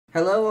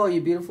Hello, all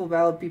you beautiful,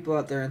 valid people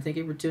out there, and thank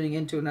you for tuning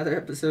in to another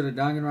episode of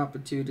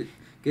Danganronpa 2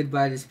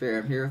 Goodbye Despair.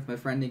 I'm here with my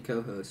friend and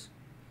co-host.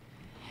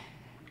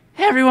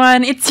 Hey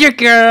everyone, it's your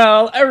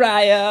girl,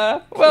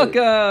 Araya.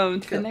 Welcome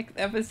to the next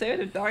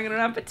episode of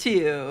Danganronpa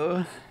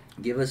 2.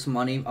 Give us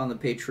money on the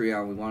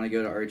Patreon. We want to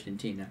go to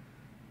Argentina.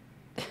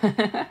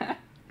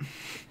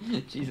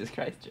 Jesus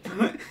Christ, Jay.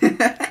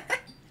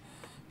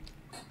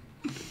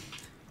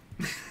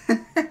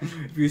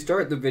 If you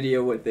start the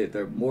video with it,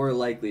 they're more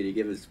likely to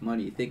give us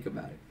money. Think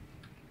about it.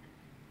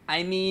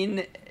 I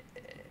mean,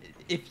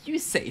 if you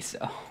say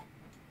so.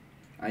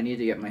 I need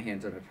to get my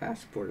hands on a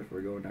passport if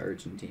we're going to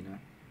Argentina.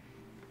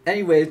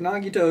 Anyways,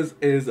 Nagito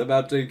is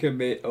about to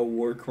commit a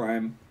war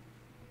crime.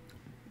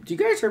 Do you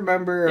guys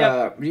remember?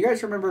 Yep. Do you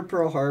guys remember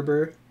Pearl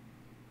Harbor?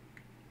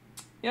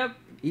 Yep,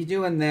 He's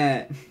doing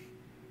that.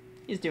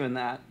 he's doing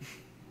that.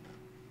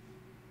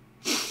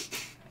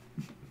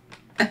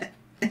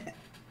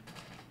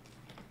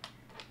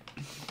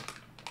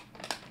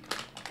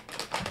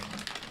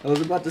 I was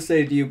about to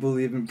say, do you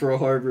believe in Pearl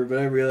Harbor, but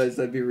I realized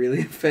that'd be really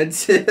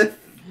offensive.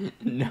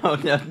 No.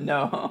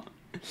 No.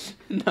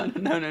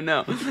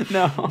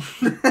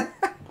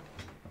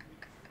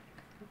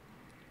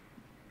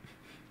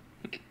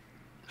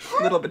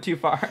 A little bit too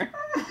far.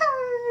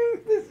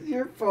 This is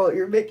your fault.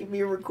 You're making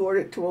me record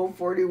at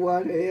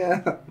 12:41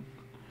 a.m.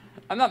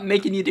 I'm not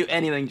making you do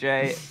anything,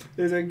 Jay.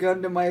 There's a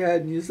gun to my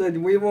head, and you said,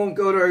 we won't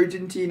go to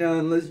Argentina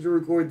unless you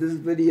record this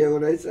video.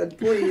 And I said,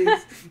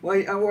 please.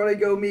 Why? I want to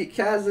go meet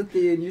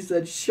Kazathy. And you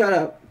said, shut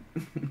up.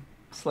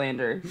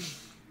 Slander.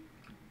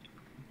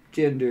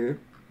 Gender.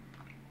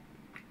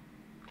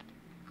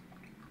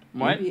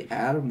 What? Maybe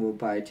Adam will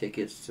buy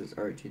tickets to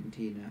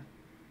Argentina.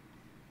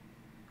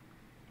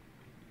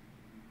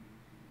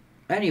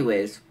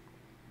 Anyways,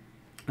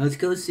 let's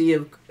go see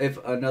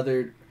if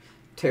another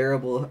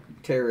terrible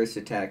terrorist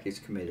attack is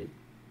committed.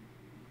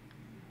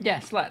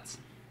 Yes, let's.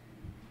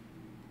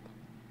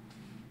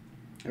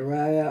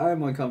 Araya,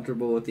 I'm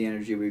uncomfortable with the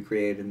energy we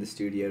created in the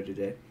studio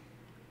today.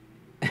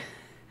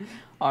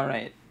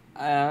 Alright.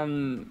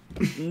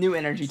 New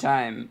energy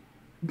time.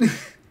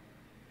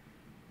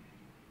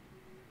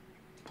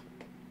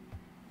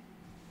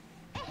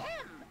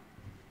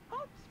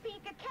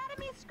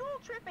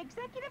 School Trip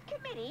Executive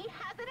Committee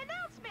has an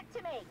announcement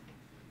to make.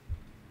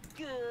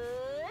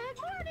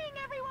 Good morning,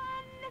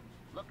 everyone!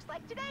 Looks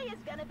like today is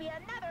gonna be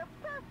another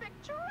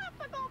perfect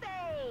tropical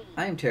day!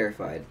 I am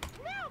terrified.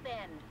 Now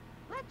then,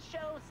 let's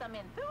show some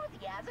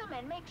enthusiasm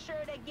and make sure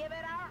to give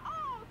it our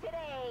all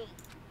today!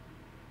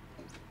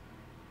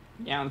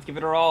 Yeah, let's give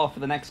it our all for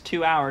the next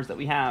 2 hours that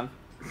we have.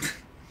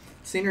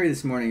 Scenery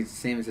this morning is the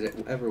same as it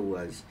ever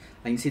was.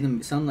 I can see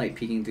the sunlight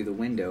peeking through the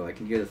window. I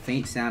can hear the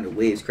faint sound of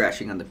waves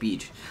crashing on the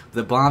beach.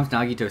 The bombs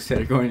Nagito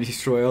said are going to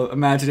destroy all.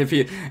 Imagine if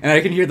he... And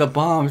I can hear the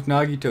bombs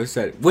Nagito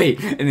said.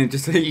 Wait! And then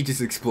he just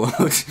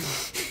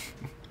explodes.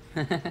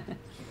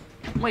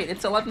 Wait,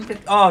 it's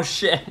 11:50. Oh,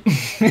 shit.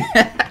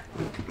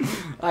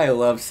 I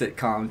love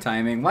sitcom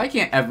timing. Why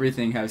can't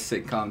everything have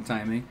sitcom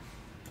timing?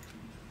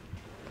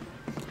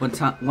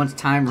 Once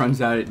time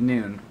runs out at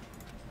noon.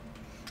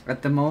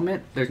 At the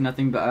moment, there's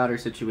nothing about our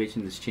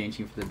situation that's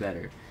changing for the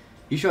better.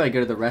 Usually I go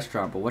to the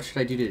restaurant, but what should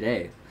I do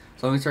today?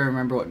 As long as I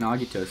remember what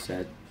Nagito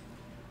said.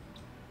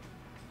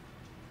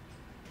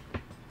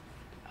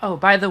 Oh,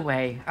 by the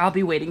way, I'll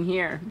be waiting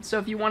here. So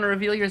if you want to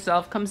reveal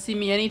yourself, come see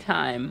me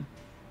anytime.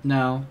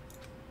 No.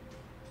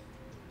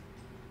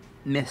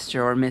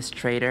 Mr. or Miss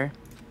Trader.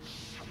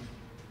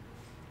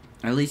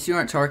 At least you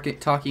aren't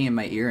talking in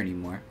my ear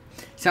anymore.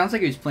 Sounds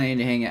like he was planning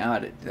to hang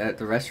out at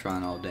the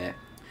restaurant all day.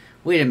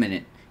 Wait a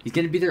minute. He's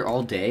gonna be there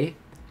all day?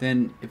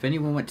 Then, if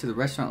anyone went to the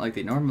restaurant like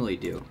they normally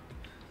do.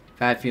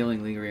 Bad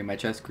feeling lingering in my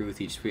chest grew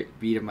with each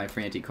beat of my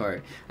frantic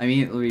heart. I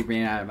immediately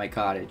ran out of my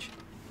cottage.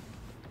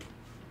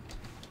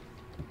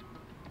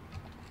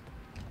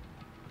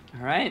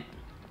 Alright.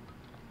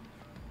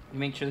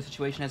 Make sure the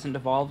situation hasn't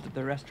evolved at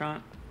the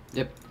restaurant.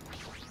 Yep.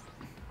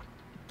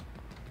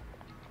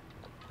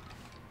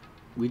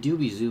 We do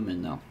be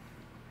zooming though.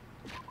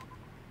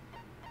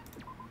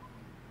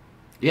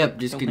 Yep,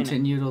 just Don't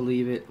continue to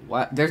leave it.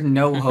 What? There's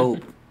no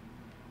hope.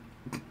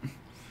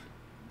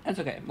 That's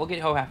okay. We'll get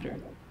Ho after.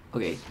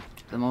 Okay,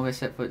 the moment I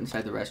set foot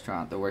inside the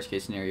restaurant, the worst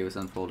case scenario was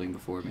unfolding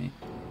before me.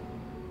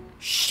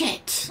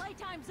 Shit!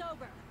 Playtime's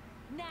over.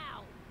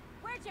 Now,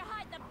 where'd you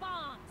hide the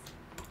bombs?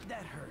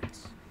 That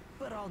hurts,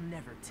 but I'll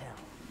never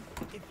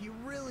tell. If you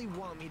really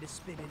want me to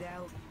spit it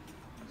out,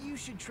 you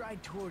should try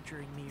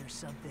torturing me or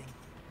something.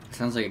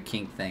 Sounds like a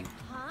kink thing.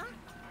 Huh?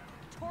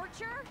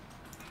 Torture?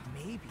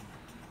 Maybe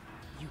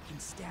you can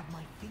stab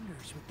my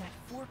fingers with that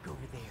fork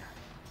over there.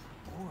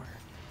 Or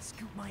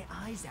scoop my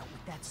eyes out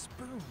with that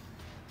spoon.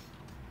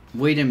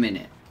 Wait a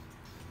minute.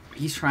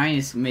 He's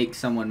trying to make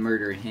someone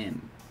murder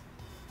him.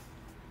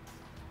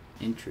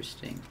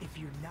 Interesting. If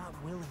you're not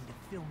willing to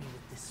fill me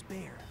with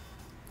despair,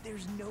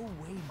 there's no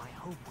way my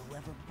hope will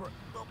ever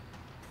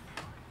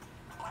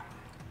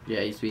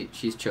Yeah,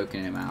 she's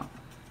choking him out.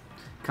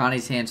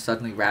 Connie's hand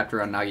suddenly wrapped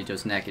around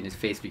Nagito's neck and his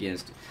face began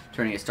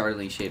turning a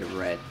startling shade of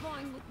red.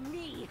 Going with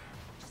me.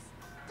 Just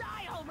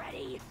die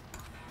already.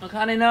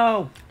 Akane,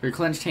 no! Her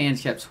clenched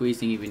hands kept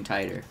squeezing even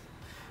tighter,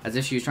 as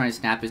if she was trying to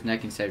snap his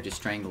neck instead of just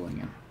strangling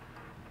him.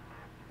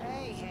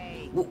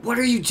 Hey. What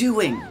are you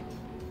doing?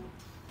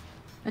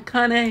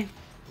 Akane!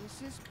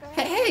 This is bad.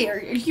 Hey, are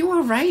you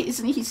alright?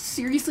 Isn't he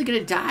seriously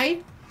gonna die?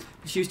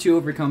 She was too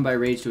overcome by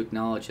rage to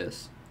acknowledge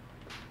us.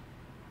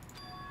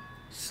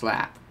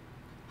 Slap.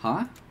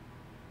 Huh?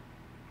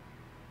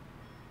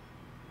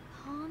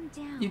 Calm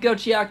down. You go,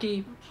 Chiaki.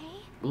 Okay?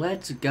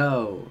 Let's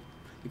go.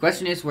 The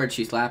question is, where'd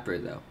she slap her,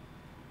 though?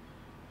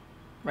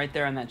 Right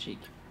there on that cheek.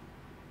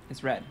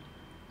 It's red.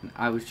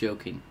 I was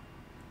joking.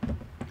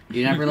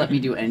 You never let me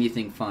do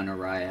anything fun,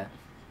 Araya.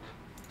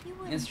 You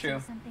wouldn't It's true. do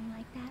something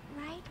like that,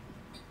 right?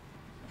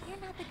 You're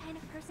not the kind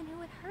of person who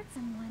would hurt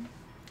someone,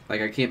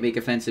 Like, I can't make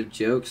offensive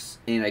jokes,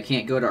 and I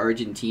can't go to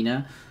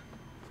Argentina.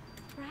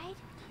 right?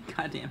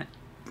 God damn it.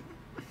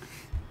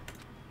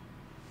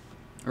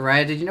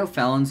 Araya, did you know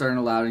felons aren't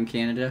allowed in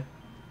Canada?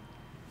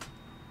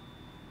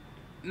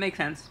 Makes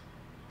sense.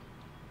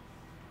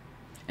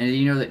 And did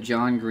you know that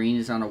John Green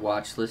is on a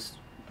watch list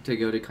to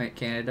go to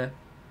Canada?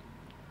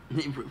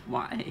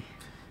 Why?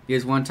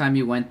 Because one time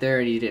he went there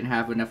and he didn't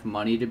have enough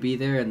money to be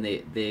there, and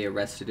they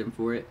arrested him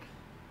for it.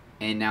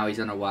 And now he's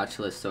on a watch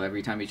list, so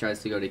every time he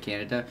tries to go to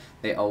Canada,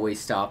 they always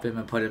stop him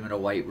and put him in a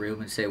white room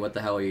and say, "What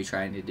the hell are you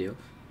trying to do?"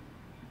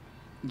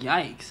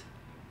 Yikes.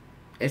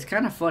 It's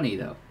kind of funny,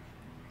 though.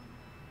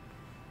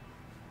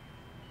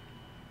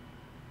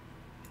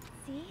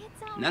 See,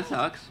 it's all That right.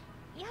 sucks.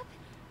 Yep,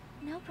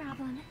 no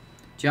problem.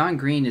 John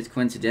Green is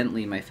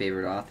coincidentally my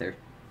favorite author.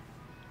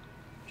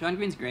 John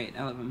Green's great.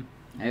 I love him.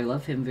 I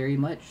love him very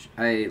much.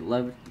 I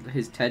love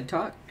his TED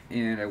Talk,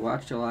 and I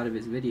watched a lot of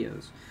his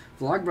videos.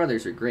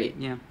 Vlogbrothers are great.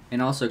 Yeah.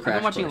 And also Crash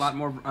I've been watching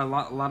Course. a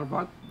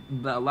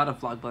lot of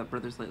Vlog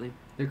Brothers lately.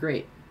 They're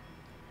great.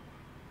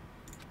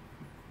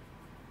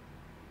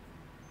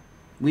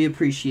 We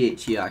appreciate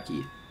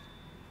Chiaki.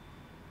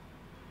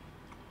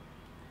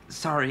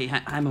 Sorry,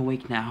 I'm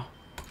awake now.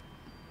 That's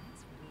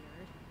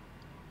weird.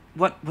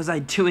 What was I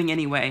doing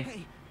anyway?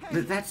 Hey.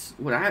 But that's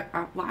what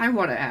I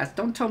want to ask.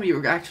 Don't tell me you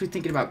were actually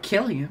thinking about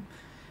killing him.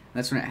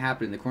 That's when it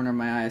happened. In the corner of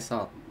my eye, I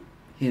saw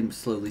him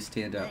slowly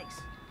stand up.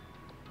 Thanks.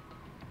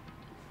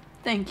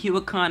 Thank you,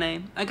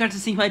 Akane. I got to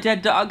see my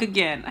dead dog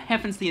again. I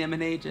haven't seen him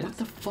in ages. What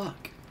the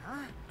fuck?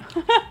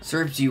 Huh?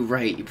 Serves you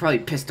right. You probably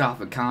pissed off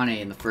Akane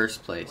in the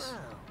first place.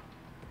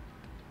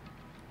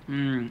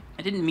 Wow.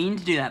 I didn't mean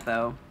to do that,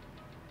 though.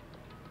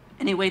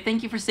 Anyway,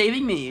 thank you for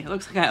saving me. It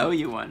looks like I owe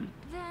you one.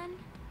 Then,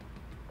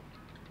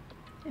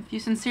 If you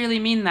sincerely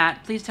mean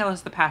that, please tell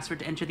us the password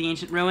to enter the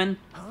ancient ruin.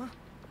 Huh?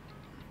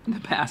 The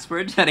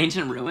password to that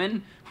ancient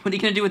ruin? What are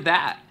you gonna do with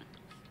that?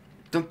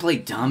 Don't play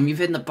dumb. You've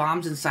hidden the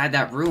bombs inside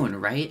that ruin,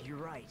 right? You're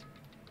right.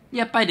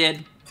 Yep, I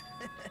did.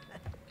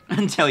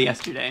 Until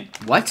yesterday.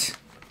 What?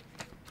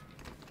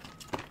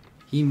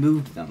 He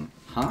moved them,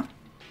 huh?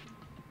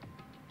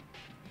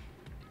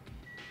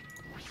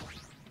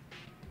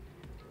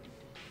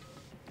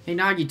 Hey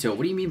Nagito,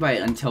 what do you mean by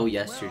until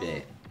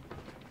yesterday?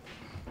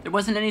 There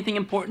wasn't anything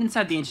important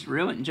inside the ancient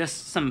ruin,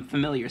 just some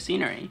familiar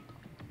scenery.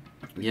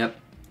 Yep,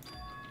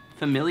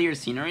 Familiar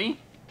scenery?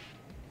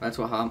 that's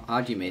what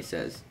Hajime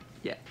says.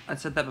 Yeah, I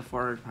said that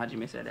before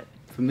Hajime said it.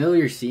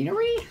 Familiar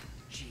scenery?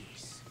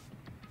 Jeez.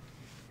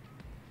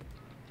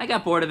 I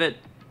got bored of it.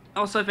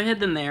 Also, if I hid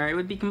them there, it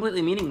would be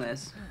completely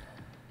meaningless.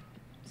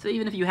 So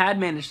even if you had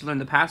managed to learn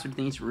the password to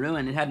the ancient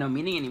ruin, it had no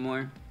meaning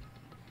anymore.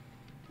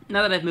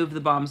 Now that I've moved the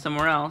bomb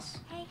somewhere else.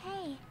 hey,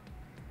 hey.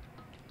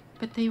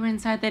 But they were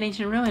inside that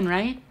ancient ruin,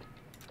 right?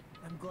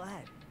 I'm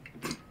glad.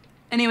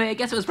 Anyway, I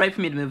guess it was right for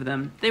me to move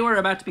them. They were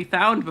about to be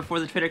found before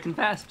the traitor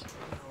confessed.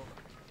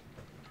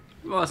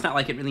 Well, it's not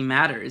like it really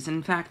matters.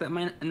 In fact, that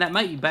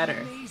might be better.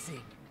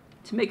 Amazing.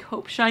 To make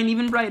hope shine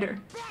even brighter.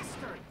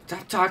 Bastard.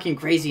 Stop talking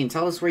crazy and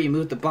tell us where you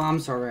moved the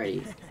bombs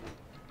already.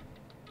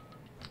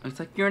 Looks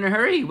like you're in a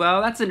hurry.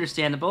 Well, that's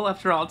understandable.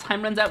 After all,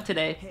 time runs out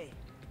today. Hey.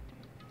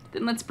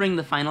 Then let's bring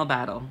the final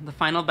battle. The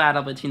final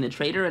battle between the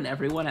traitor and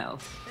everyone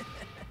else.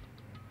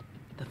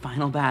 The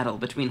final battle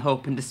between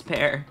hope and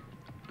despair.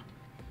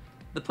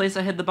 The place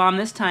I hid the bomb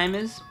this time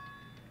is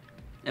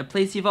a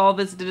place you've all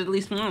visited at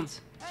least once.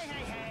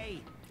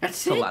 Hey. That's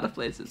It's a it? lot of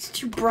places. It's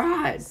too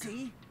broad.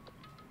 See?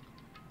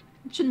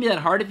 It shouldn't be that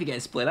hard if you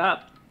guys split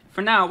up.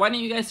 For now, why don't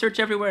you guys search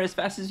everywhere as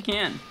fast as you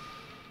can?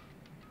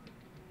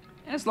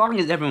 As long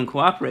as everyone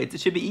cooperates,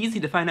 it should be easy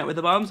to find out where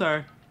the bombs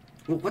are.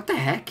 Well, what the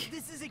heck?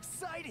 This is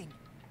exciting.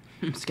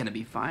 It's gonna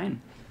be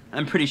fine.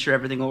 I'm pretty sure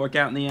everything will work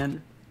out in the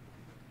end.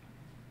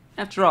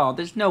 After all,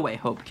 there's no way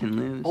Hope can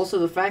lose. Also,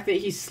 the fact that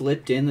he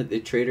slipped in that the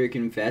traitor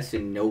confessed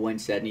and no one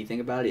said anything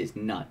about it is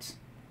nuts.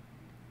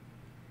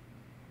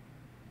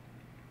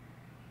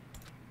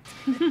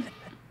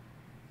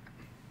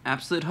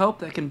 Absolute hope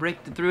that can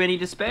break through any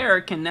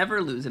despair can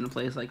never lose in a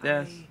place like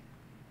this.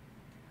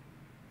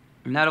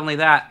 Not only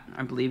that,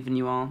 I believe in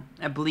you all.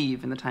 I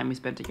believe in the time we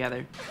spent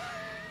together.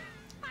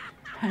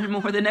 And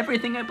more than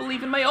everything, I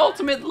believe in my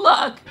ultimate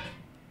luck.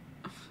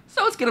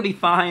 So it's gonna be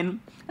fine.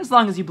 As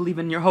long as you believe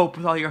in your hope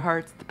with all your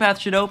hearts, the path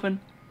should open.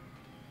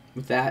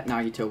 With that,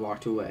 Nagito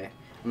walked away.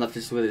 and left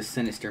us with a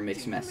sinister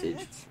mixed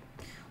message.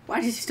 Why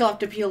does he still have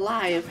to be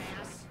alive?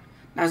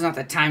 Now's not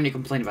the time to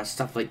complain about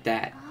stuff like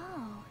that.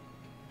 Oh,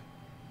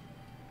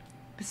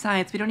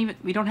 Besides,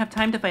 we don't have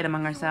time to fight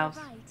among ourselves.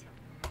 right.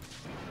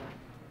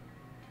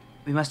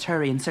 We must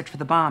hurry and search for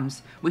the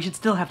bombs. We should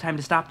still have time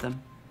to stop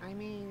them. I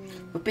mean...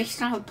 But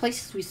based on all the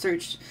places we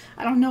searched,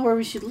 I don't know where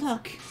we should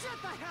look. Shut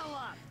the hell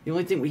up! The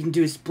only thing we can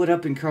do is split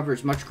up and cover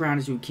as much ground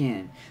as we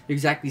can. There are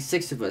exactly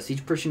 6 of us.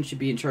 Each person should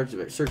be in charge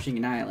of searching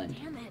an island.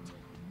 Damn it.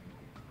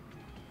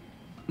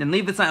 Then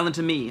leave this island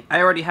to me. I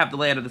already have the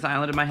layout of this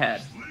island in my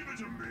head.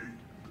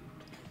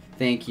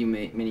 Thank you,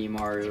 Mini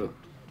Maru.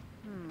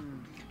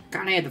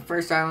 Kinda had the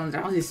first island,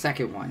 I was the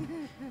second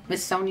one.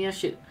 Miss Sonia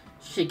should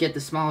get the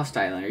smallest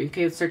island. Are you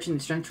okay with searching the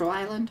central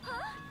island?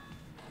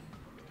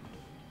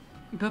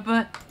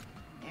 But...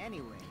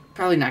 Anyway,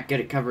 Probably not good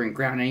at covering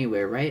ground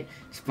anywhere, right?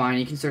 It's fine,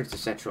 you can search the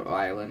central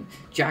island.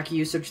 Jackie,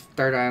 you search the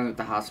third island at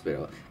the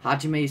hospital.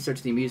 Hajime, you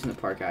search the amusement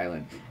park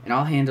island. And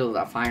I'll handle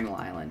the final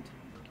island.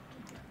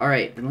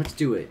 Alright, then let's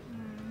do it.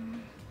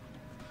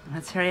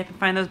 let's hurry up and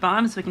find those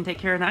bombs so we can take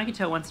care of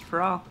Nagito once and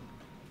for all.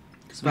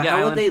 So we But got how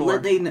would Island they 4.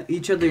 let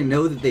each other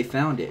know that they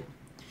found it?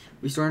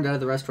 We stormed out of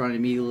the restaurant and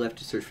immediately left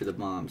to search for the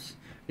bombs.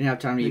 We didn't have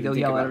time to We even go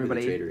think yell at about who the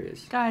everybody. traitor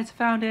is. Guys,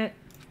 found it.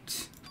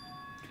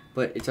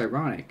 But it's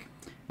ironic.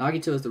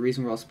 Nagito is the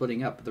reason we're all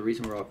splitting up, but the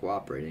reason we're all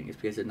cooperating is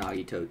because of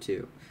Nagito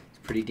too. It's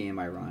pretty damn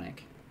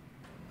ironic.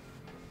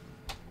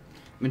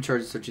 I'm in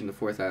charge of searching the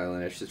 4th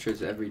island. I should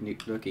search every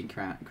nook and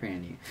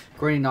cranny.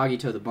 According to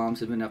Nagito, the bombs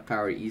have enough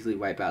power to easily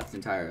wipe out this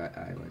entire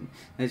island.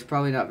 And it's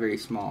probably not very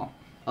small.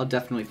 I'll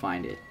definitely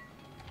find it.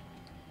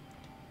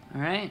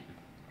 Alright.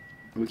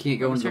 We can't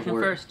go into the searching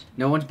horror. first.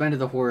 No one's been to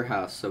the horror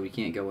house, so we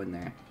can't go in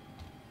there.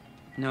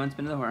 No one's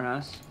been to the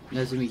whorehouse.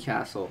 Nezumi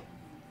Castle.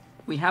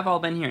 We have all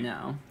been here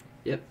now.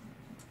 Yep.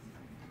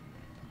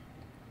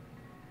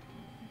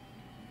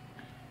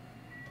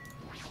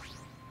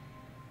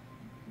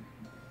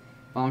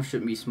 Bombs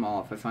shouldn't be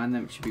small. If I find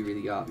them, it should be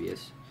really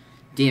obvious.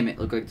 Damn it,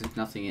 look like there's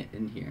nothing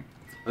in here.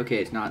 Okay,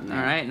 it's not in there.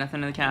 Alright,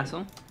 nothing in the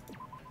castle.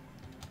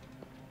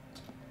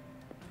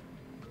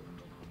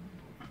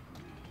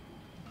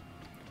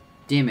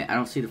 Damn it, I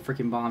don't see the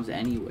freaking bombs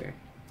anywhere.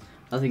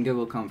 Nothing good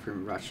will come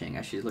from rushing.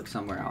 I should look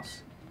somewhere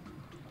else.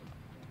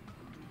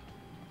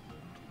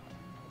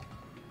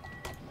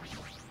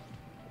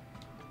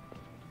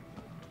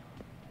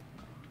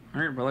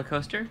 Alright, roller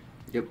coaster.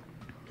 Yep.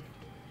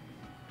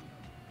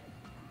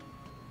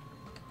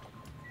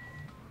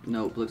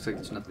 Nope, looks like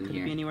there's nothing Could it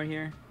here. be anywhere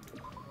here?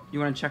 You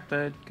want to check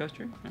the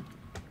coaster? No.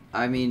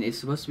 I mean, it's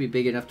supposed to be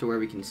big enough to where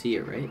we can see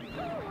it, right?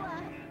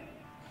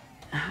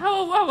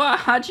 Oh,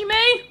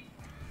 Hajime?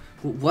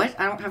 What?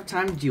 I don't have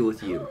time to deal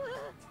with you.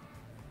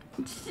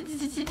 Did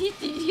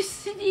you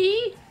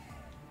see?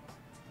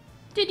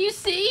 Did you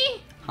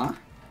see? Huh?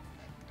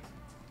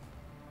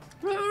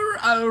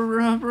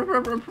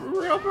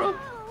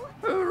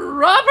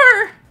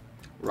 Robber!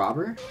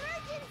 Robber?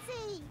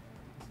 Emergency!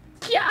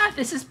 Yeah,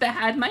 this is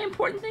bad. My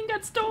important thing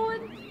got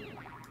stolen.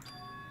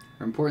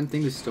 Her important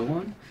thing was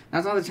stolen?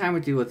 That's not the time to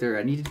deal with her.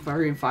 I need to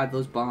hurry and find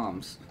those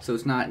bombs. So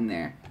it's not in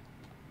there.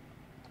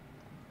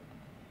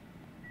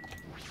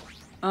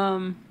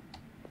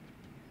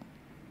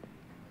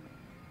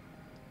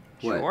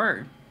 What?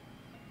 Sure.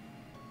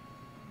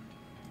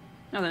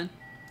 Nothing.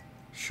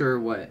 Sure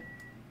what?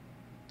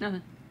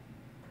 Nothing.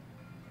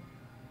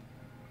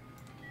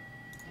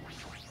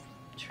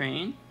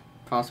 Train?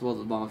 Possible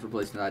the bombs were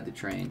placed inside the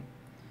train.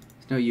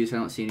 It's no use, I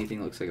don't see anything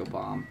that looks like a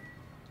bomb.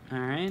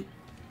 Alright.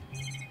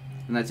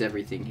 And that's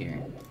everything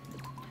here.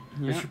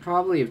 I Yep. should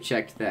probably have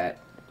checked that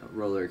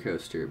roller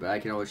coaster, but I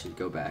can always just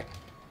go back.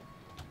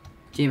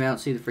 Team, I don't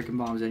see the freaking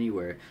bombs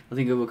anywhere. I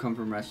think it will come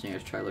from resting. I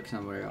should try to look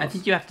somewhere else. I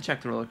think you have to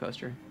check the roller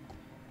coaster.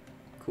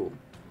 Cool.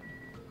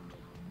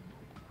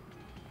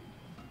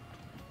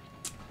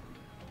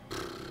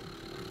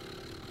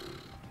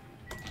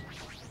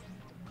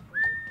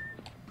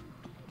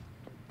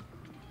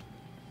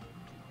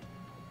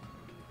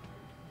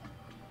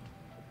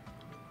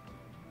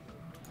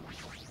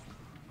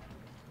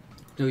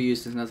 No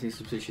use, there's nothing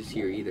suspicious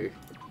here either.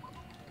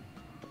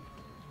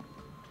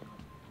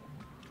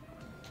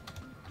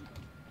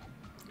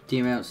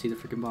 Damn, I don't see the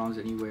freaking bombs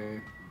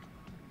anywhere.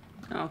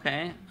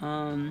 Okay,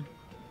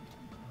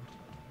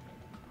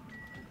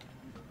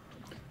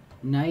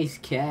 Nice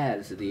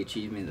calves, the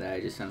achievement that I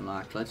just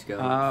unlocked. Let's go.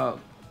 Oh.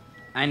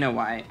 I know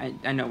why.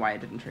 I know why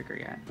it didn't trigger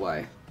yet.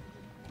 Why?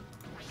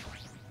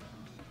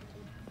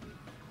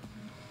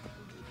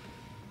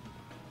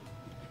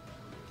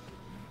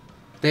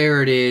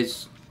 There it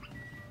is.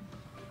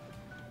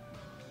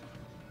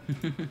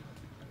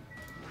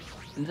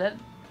 Is that...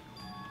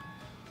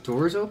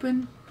 Doors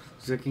open?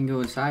 So I can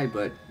go inside,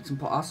 but it's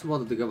impossible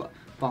that the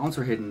bombs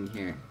are hidden in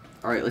here.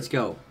 Alright, let's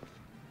go.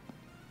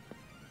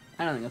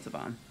 I don't think that's a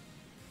bomb.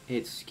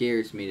 It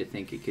scares me to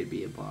think it could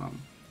be a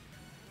bomb.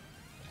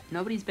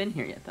 Nobody's been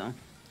here yet, though.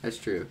 That's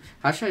true.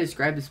 How should I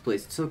describe this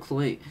place? It's so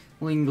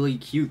cloyingly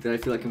cute that I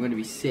feel like I'm going to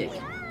be sick.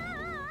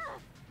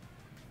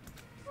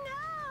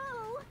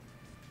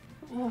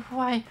 No!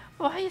 Why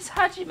is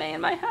Hajime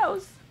in my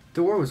house?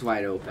 Door was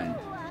wide open.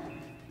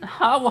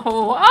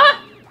 What?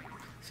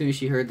 As soon as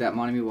she heard that,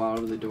 Monami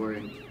waddled to the door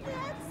and...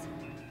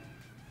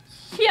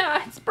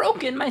 Yeah, it's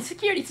broken. My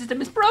security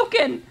system is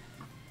broken.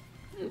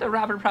 The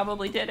robber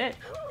probably did it.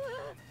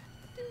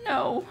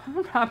 No,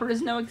 a robber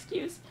is no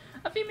excuse.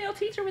 A female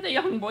teacher with a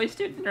young boy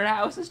student in her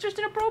house is just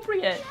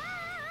inappropriate.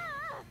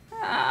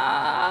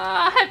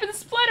 I've been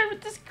splattered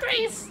with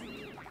disgrace.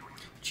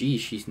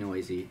 Geez, she's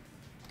noisy.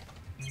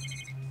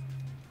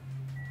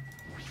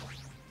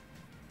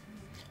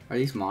 Are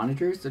these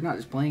monitors? They're not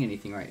displaying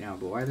anything right now,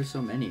 but why are there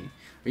so many?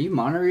 Are you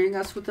monitoring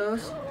us with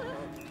those?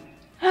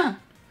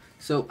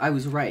 So, I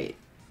was right.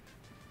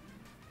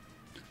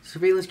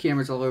 Surveillance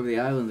cameras all over the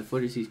island, the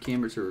footage these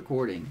cameras are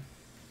recording.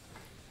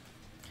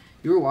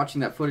 You were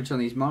watching that footage on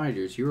these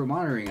monitors. You were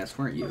monitoring us,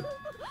 weren't you?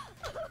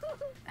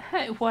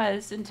 I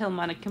was, until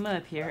Monokuma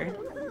appeared.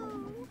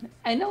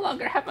 I no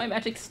longer have my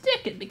magic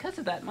stick, and because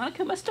of that,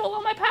 Monokuma stole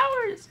all my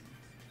powers!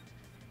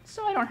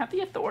 So I don't have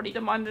the authority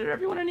to monitor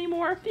everyone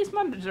anymore. These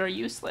monitors are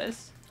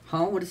useless.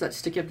 Huh? What does that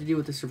stick have to do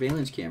with the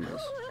surveillance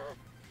cameras?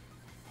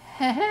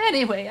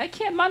 Anyway, I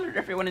can't monitor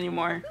everyone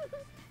anymore.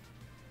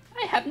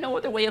 I have no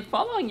other way of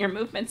following your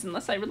movements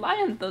unless I rely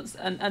on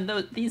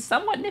these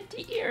somewhat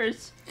nifty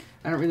ears.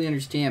 I don't really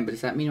understand, but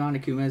does that mean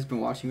Monokuma has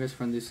been watching us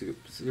from the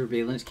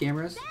surveillance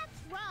cameras?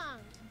 That's wrong.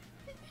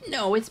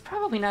 No, it's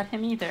probably not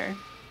him either.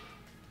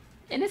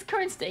 In his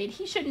current state,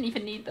 he shouldn't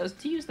even need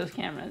to use those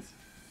cameras.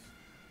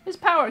 His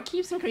power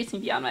keeps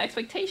increasing beyond my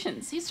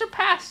expectations. He's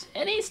surpassed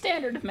any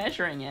standard of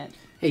measuring it.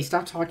 Hey,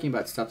 stop talking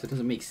about stuff that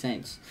doesn't make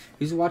sense.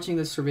 Who's watching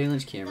the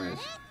surveillance cameras?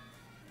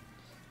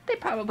 They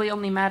probably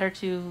only matter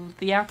to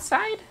the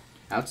outside.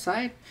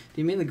 Outside?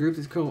 Do you mean the group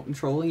that's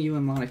controlling you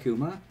and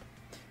Monokuma?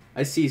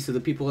 I see, so the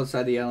people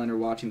outside the island are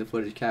watching the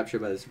footage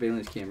captured by the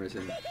surveillance cameras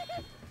and...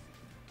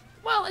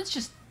 Well, let's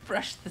just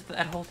brush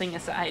that whole thing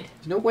aside.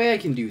 There's no way I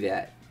can do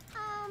that.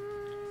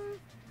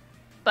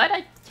 But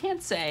I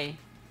can't say.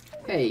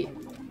 Hey.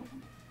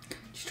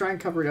 Just try and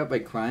cover it up by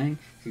crying.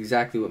 It's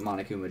exactly what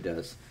Monokuma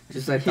does.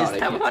 Just as I thought, I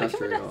can't trust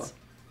her at all.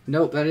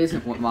 Nope, that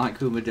isn't what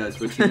Monokuma does,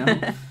 but you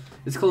know,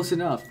 it's close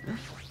enough.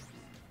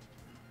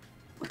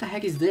 What the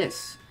heck is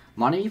this?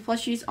 Monami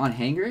plushies on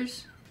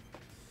hangers?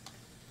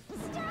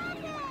 Stop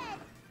it!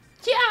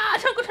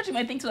 Yeah, don't go touching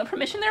my things without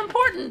permission. They're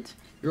important.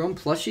 Your own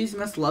plushies? You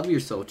must love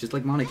yourself, just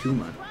like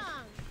Monokuma.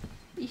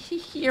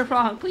 You're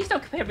wrong. Please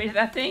don't compare me to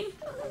that thing.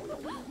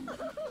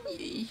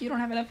 You don't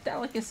have enough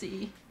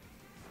delicacy.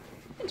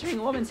 Entering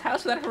a woman's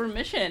house without her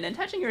permission and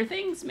touching her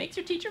things makes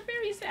your teacher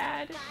very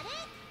sad.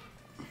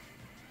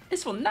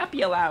 This will not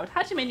be allowed.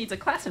 Hajime needs a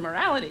class in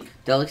morality.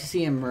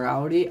 Delicacy and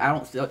morality? I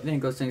don't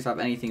think those things have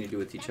anything to do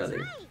with each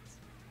other.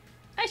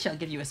 I shall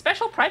give you a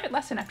special private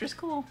lesson after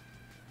school.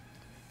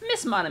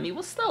 Miss Monami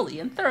will slowly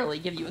and thoroughly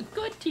give you a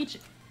good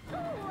teaching.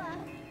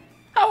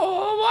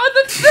 Oh,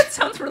 that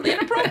sounds really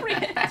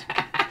inappropriate.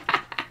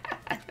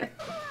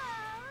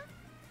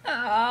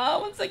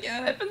 Once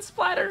again, I've been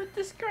splattered with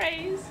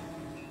disgrace.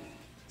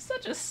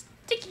 Such a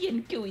sticky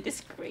and gooey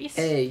disgrace.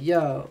 Hey,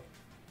 yo.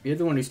 You're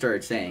the one who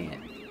started saying it.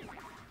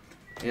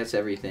 That's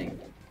everything.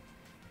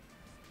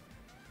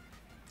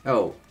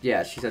 Oh,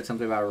 yeah, she said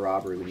something about a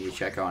robbery. We need to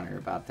check on her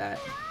about that.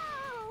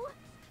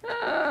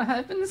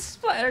 I've been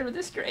splattered with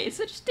disgrace.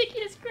 Such sticky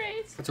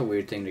disgrace. That's a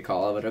weird thing to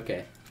call it, but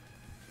okay.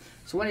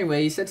 So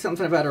anyway, you said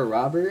something about a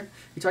robber.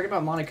 You talking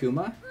about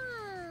Monokuma?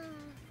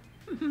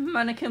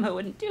 Monokuma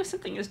wouldn't do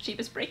something as cheap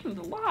as breaking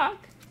the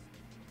lock.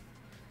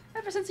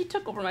 Ever since he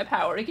took over my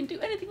power, he can do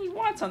anything he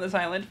wants on this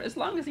island for as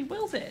long as he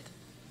wills it.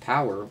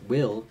 Power?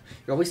 Will?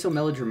 You're always so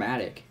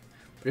melodramatic.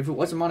 But if it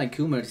wasn't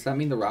Monokuma, does that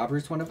mean the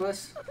robber's one of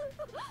us?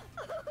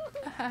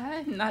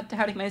 I'm not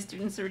doubting my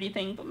students or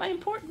anything, but my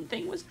important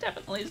thing was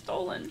definitely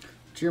stolen.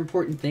 What's your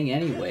important thing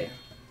anyway?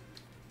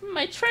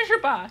 My treasure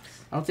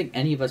box. I don't think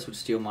any of us would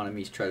steal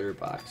Monami's treasure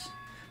box.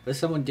 But if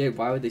someone did,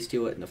 why would they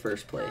steal it in the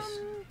first place?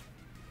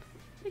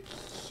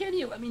 Can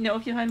you let me know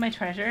if you find my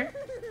treasure?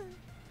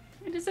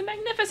 It is a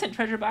magnificent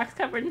treasure box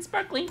covered in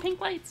sparkling pink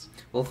lights.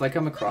 Well, if I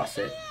come across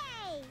it...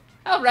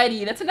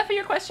 Alrighty, that's enough of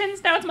your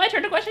questions. Now it's my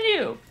turn to question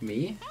you.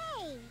 Me?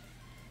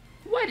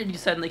 Why did you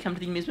suddenly come to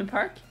the amusement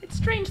park? It's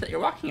strange that you're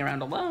walking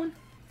around alone.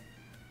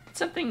 Did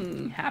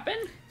something happen?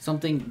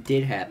 Something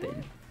did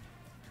happen.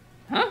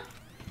 Huh?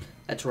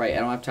 That's right, I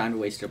don't have time to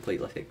waste a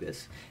plate like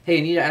this. Hey,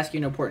 I need to ask you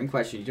an important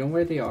question. You know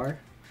where they are?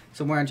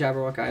 Somewhere on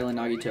Jabberwock Island,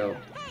 Nagito.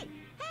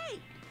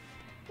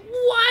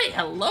 Why,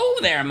 hello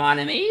there,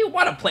 Monami.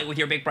 Want to play with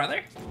your big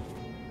brother?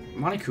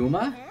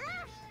 Monokuma?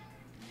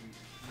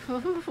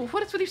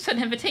 What is with your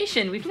sudden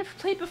invitation? We've never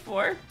played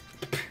before.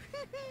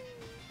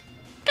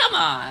 Come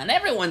on,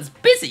 everyone's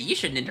busy. You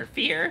shouldn't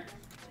interfere.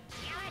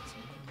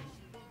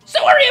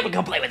 So hurry up and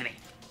come play with me.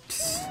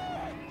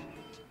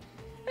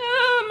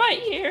 My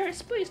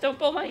ears. Please don't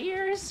pull my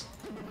ears.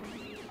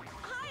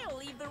 I'll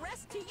leave the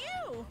rest to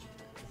you.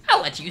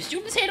 I'll let you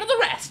students handle the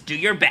rest. Do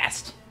your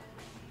best.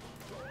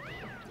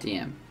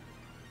 Damn.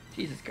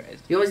 Jesus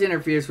Christ. He always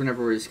interferes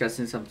whenever we're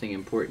discussing something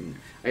important.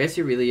 I guess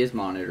he really is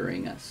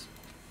monitoring us.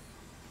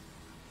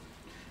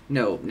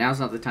 No, now's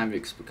not the time to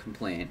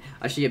complain.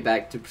 I should get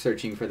back to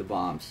searching for the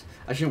bombs.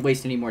 I shouldn't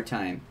waste any more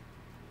time.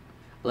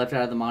 I left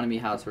out of the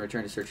Monami house and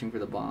returned to searching for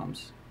the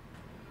bombs.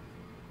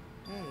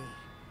 Hey,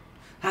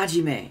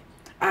 Hajime,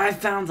 I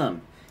found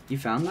them. You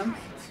found them?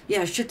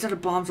 Yeah, a shit ton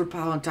of bombs were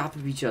piled on top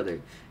of each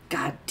other.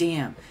 God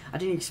damn, I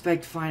didn't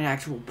expect to find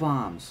actual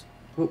bombs.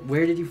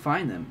 Where did you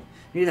find them?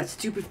 Near that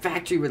stupid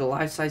factory where the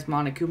life-size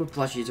Monokuma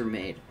plushies are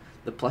made.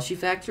 The plushie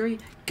factory?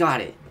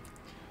 Got it.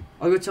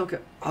 I'll go tell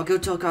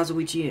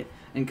Kazuichi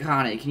and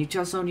Kane. Can you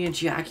tell Sonia and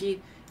Chiaki?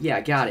 Yeah,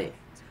 got it.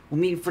 We'll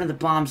meet in front of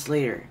the bombs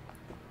later.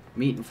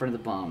 Meet in front of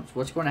the bombs.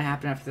 What's going to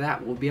happen after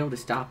that? We'll be able to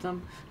stop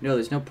them? No,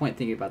 there's no point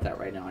thinking about that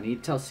right now. I need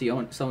to tell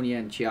Sonia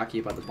and Chiaki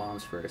about the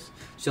bombs first.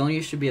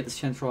 Sonia should be at the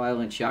central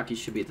island. Chiaki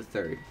should be at the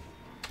third.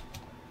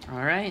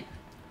 Alright.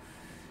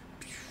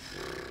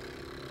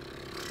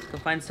 Go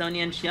find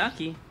Sonia and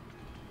Chiaki.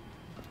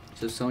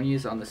 So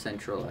Sonia's on the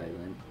central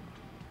island.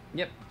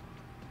 Yep.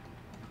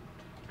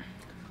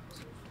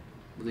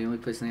 Well, the only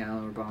place on the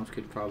island where bombs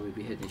could probably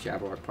be hidden is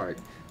Jabberwock Park.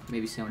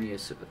 Maybe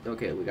Sonia's...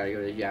 Okay, we gotta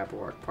go to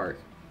Jabberwock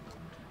Park.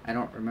 I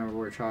don't remember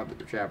where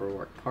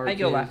Jabberwock Park is. I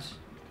go left.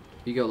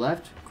 You go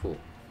left? Cool.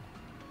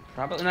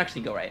 Probably.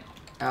 Actually, go right.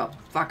 Oh,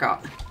 fuck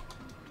off.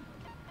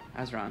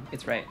 I was wrong.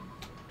 It's right.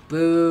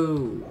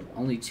 Boo!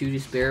 Only 2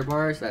 despair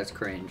bars? That's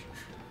cringe.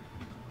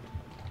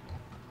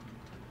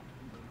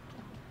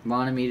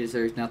 Monami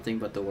deserves nothing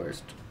but the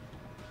worst.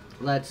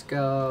 Let's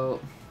go.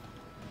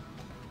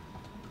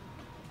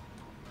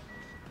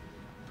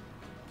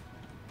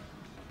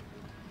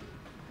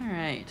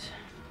 Alright.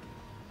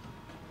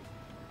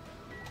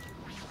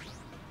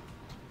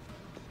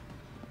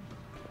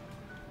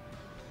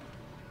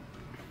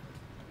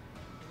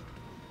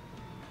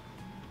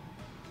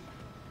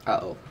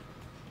 Uh-oh.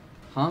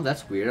 Huh?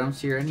 That's weird. I don't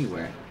see her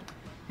anywhere.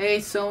 Hey,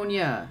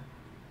 Sonia!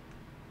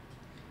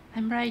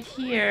 I'm right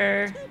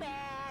here. Too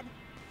bad.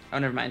 Oh,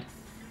 never mind.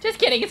 Just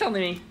kidding, it's only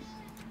me.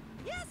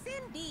 Yes,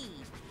 indeed.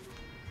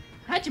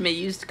 Hajime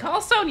used to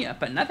call Sonia,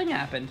 but nothing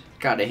happened.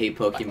 Gotta hate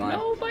But Pokemon.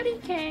 nobody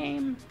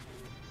came.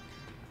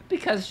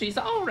 Because she's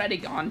already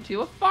gone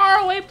to a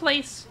faraway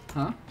place.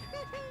 Huh?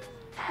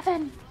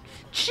 Heaven.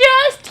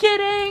 Just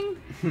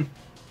kidding!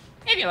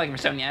 If you're looking for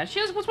Sonia,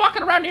 she was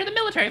walking around near the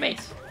military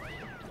base.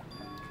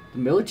 The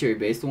military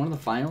base, the one on the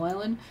final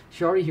island?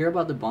 She already hear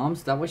about the bombs?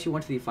 Is that why she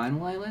went to the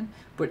final island?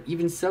 But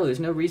even so, there's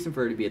no reason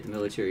for her to be at the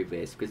military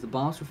base, because the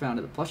bombs were found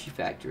at the plushie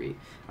factory.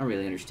 I don't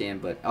really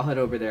understand, but I'll head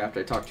over there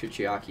after I talk to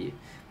Chiaki.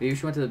 Maybe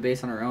she went to the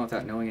base on her own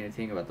without knowing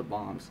anything about the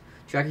bombs.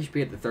 Chiaki should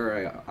be at the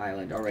third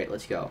island. Alright,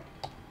 let's go.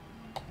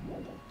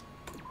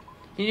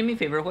 Can you do me a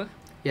favor real quick?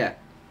 Yeah.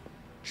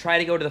 Try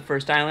to go to the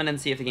first island and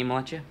see if the game will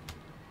let you.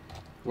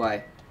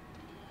 Why?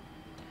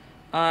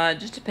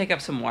 Just to pick up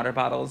some water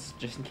bottles,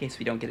 just in case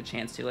we don't get a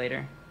chance to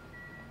later.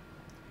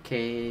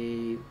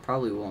 Okay,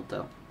 probably won't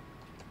though.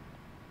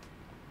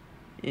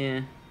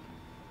 Yeah.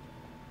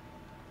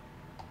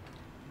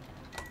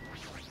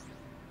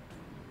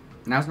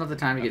 Now's not the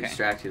time to get Okay.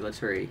 distracted. Let's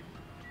hurry.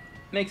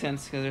 Makes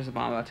sense, because there's a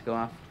bomb about to go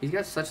off. He's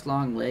got such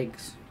long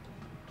legs.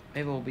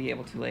 Maybe we'll be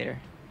able to later.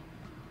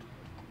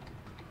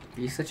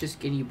 He's such a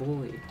skinny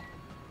boy.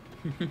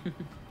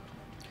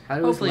 How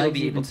do Hopefully his we'll legs be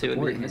even able to and we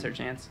support didn't miss him? our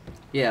chance.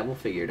 Yeah, we'll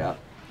figure it out.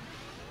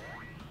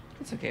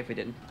 It's okay if we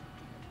didn't.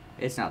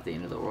 It's not the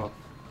end of the world.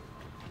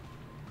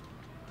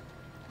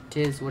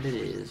 'Tis what it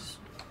is.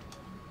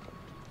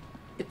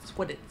 It's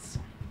what it's.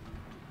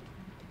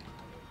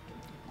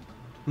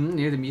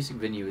 Near the music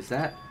venue, is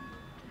that?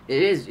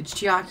 It is. It's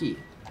Chiaki.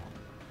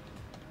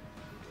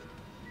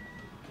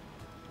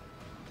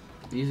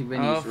 Music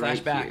venue Oh, is right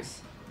here. flashbacks.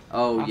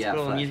 Oh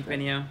Hospital yeah, music flashback.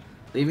 video.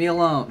 Leave me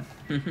alone.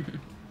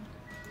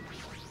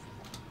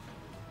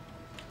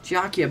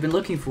 Chiaki, I've been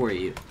looking for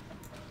you.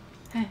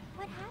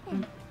 What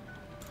happened?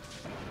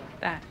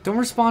 That. Don't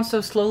respond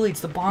so slowly. It's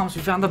the bombs.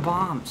 We found the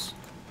bombs.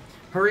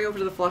 Hurry over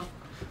to the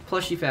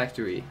plushie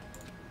factory.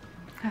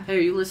 Hey,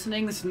 are you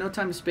listening? This is no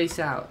time to space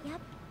out.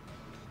 Yep.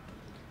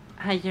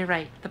 Hi, you're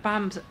right. The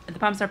bombs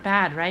are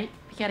bad, right?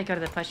 We gotta go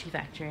to the plushie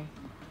factory.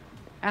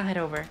 I'll head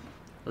over.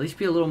 At least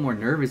be a little more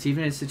nervous.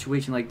 Even in a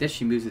situation like this,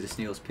 she moves at a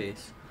snail's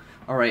pace.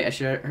 Alright, I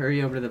should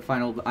hurry over to the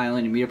final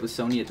island and meet up with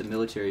Sonya at the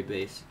military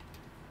base.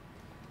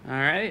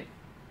 Alright.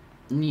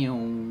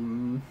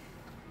 Neom.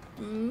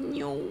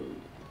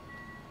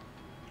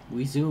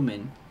 We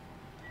zooming.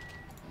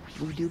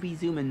 We do be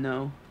zooming,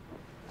 though.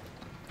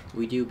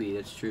 We do be,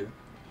 that's true.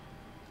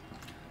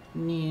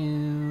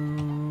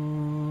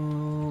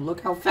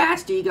 Look how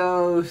fast he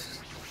goes.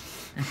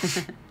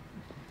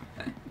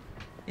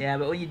 Yeah,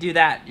 but when you do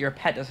that, your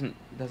pet doesn't.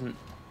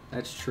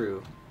 That's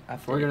true.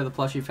 Before we go to the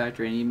plushie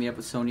factory, I need to meet up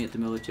with Sonya at the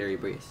military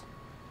base.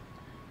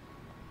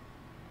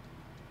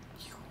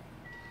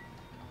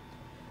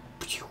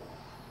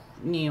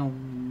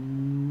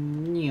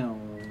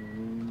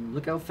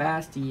 Look how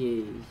fast he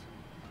is.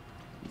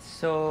 It's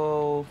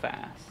so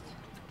fast.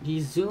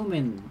 He's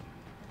zooming.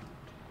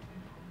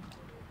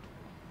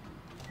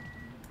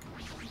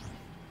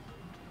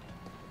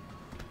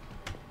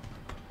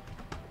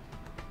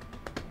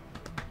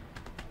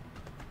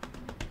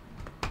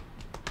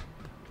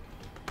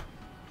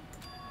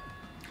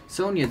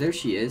 Sonia, there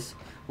she is.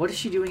 What is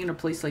she doing in a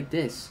place like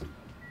this?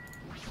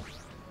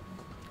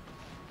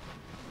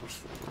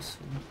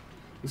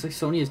 Looks like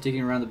Sonia's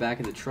digging around the back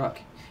of the truck.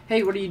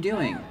 Hey, what are you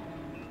doing?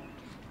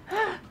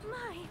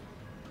 My,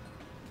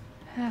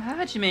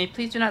 Hajime,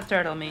 please do not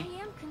startle I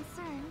me. am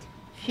concerned.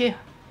 Phew.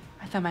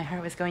 I thought my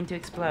heart was going to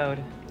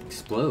explode.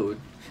 Explode?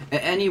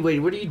 Anyway,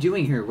 what are you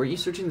doing here? Weren't you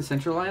searching the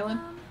Central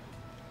Island?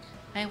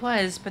 I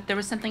was, but there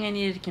was something I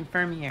needed to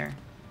confirm here.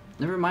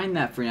 Never mind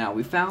that for now.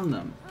 We found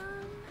them.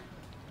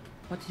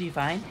 What did you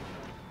find?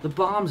 The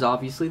bombs,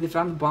 obviously. They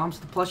found the bombs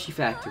at the plushie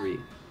factory.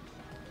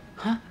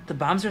 Huh? The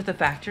bombs are at the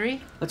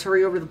factory? Let's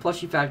hurry over to the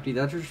plushie factory.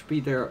 The others should be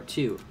there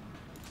too.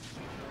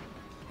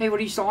 Hey, what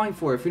are you stalling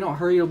for? If we don't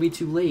hurry, it'll be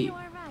too late. You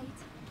are right.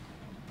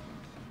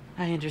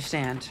 I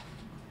understand.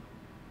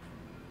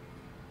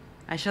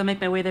 I shall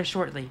make my way there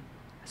shortly.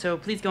 So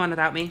please go on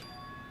without me.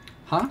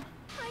 Huh?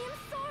 I am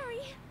sorry.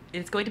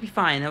 It's going to be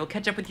fine. I will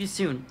catch up with you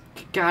soon.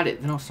 Got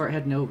it. Then I'll start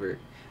heading over.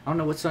 I don't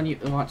know what Sonia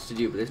wants to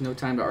do, but there's no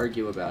time to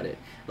argue about it.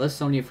 Let's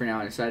Sonia for now.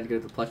 I decided to go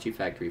to the plushie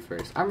factory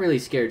first. I'm really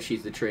scared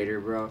she's the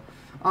traitor, bro.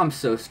 I'm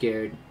so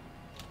scared.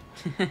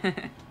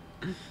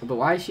 But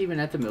why is she even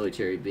at the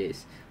military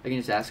base? I can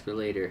just ask her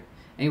later.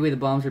 Anyway, the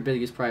bombs are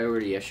biggest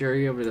priority. I should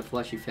hurry over to the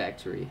plushie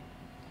factory.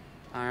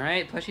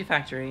 Alright, plushie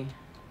factory.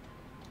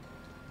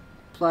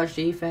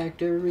 Plushie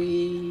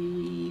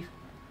factory.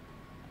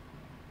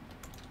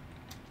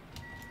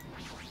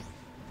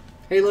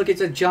 Hey, look,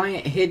 it's a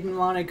giant hidden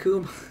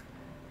Monokuma.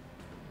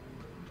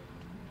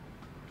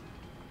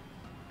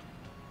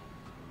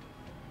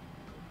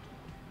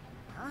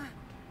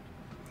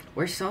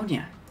 Where's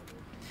Sonia?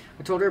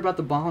 I told her about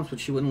the bombs, but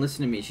she wouldn't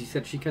listen to me. She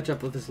said she'd catch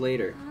up with us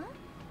later.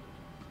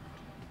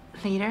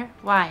 Later?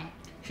 Why?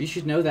 She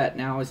should know that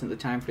now isn't the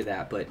time for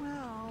that, but...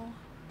 Well,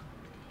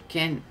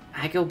 Can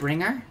I go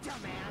bring her?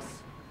 dumbass.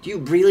 Do you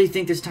really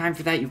think there's time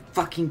for that, you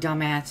fucking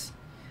dumbass?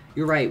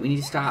 You're right, we need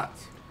to stop.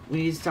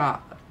 We need to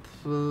stop.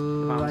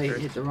 I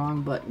first. hit the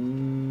wrong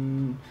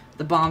button.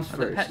 The bombs Oh,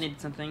 first. the pet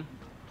needed something.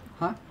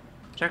 Huh?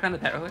 Check on the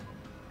pet real quick.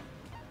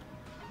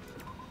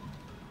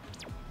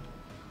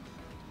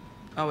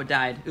 Oh, it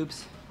died.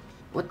 Oops.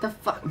 What the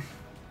fuck?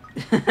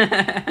 You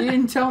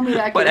didn't tell me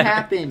that could Whatever.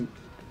 happen.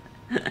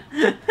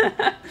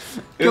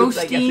 Oops,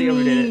 I guess we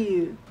overdid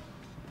Ghosty!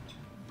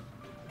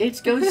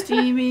 It's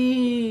Ghosty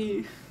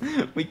me!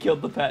 it. We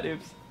killed the pet.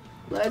 Oops.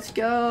 Let's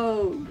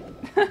go!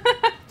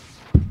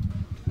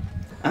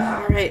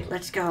 Alright,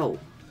 let's go.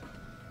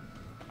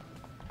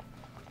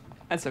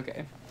 That's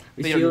okay.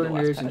 We We don't steal need the the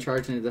last nerves and pet.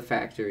 charge into the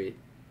factory.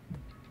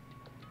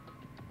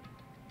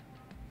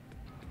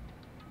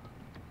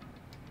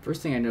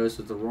 First thing I noticed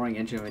was the roaring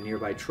engine of a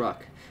nearby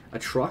truck. A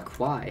truck?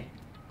 Why?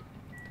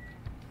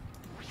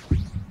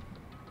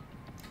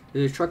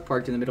 There's a truck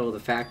parked in the middle of the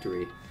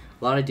factory.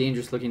 A lot of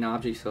dangerous looking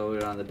objects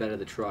loaded on the bed of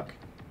the truck.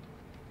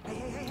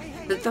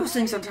 But those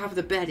things on top of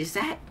the bed, is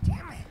that? Damn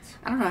it.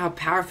 I don't know how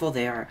powerful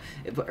they are,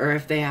 or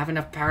if they have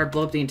enough power to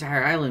blow up the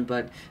entire island,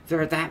 but if there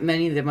are that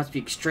many, they must be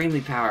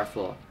extremely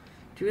powerful.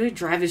 Do you really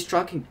drive this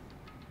truck and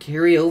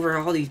carry over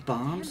all these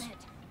bombs? Damn it.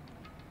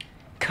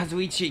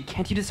 Kazuichi,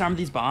 can't you disarm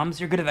these bombs?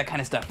 You're good at that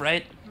kind of stuff,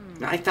 right?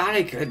 I thought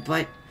I could,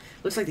 but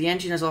looks like the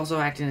engine is also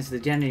acting as the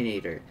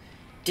detonator.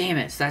 Damn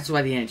it, so that's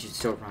why the engine's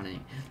still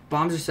running.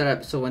 Bombs are set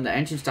up so when the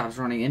engine stops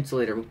running, the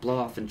insulator will blow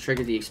off and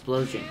trigger the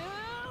explosion.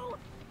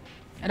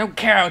 I don't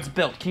care how it's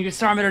built. Can you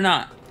disarm it or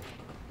not?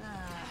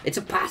 It's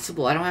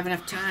impossible, I don't have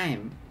enough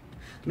time.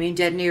 The main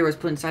detonator was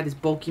put inside this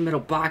bulky metal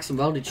box and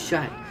welded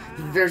shut.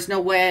 There's no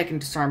way I can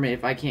disarm it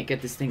if I can't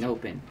get this thing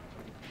open.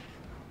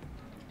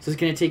 So it's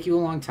gonna take you a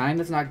long time?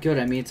 That's not good.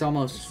 I mean, it's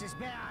almost... This is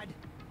bad.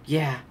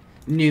 Yeah,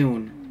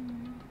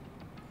 noon.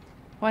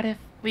 What if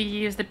we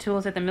use the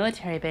tools at the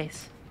military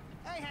base?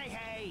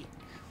 Hey.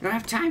 We don't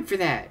have time for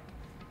that.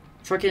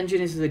 Truck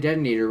engine is the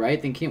detonator,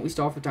 right? Then can't we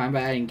stall for time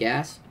by adding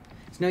gas?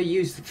 It's no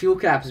use. The fuel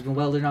cap has been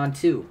welded on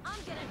too. I'm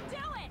gonna do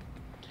it!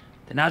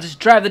 Then I'll just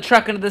drive the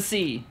truck into the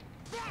sea.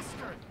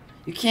 Bastard.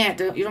 You can't.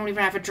 You don't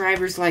even have a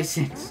driver's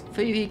license.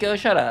 Fuyuhiko,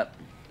 shut up.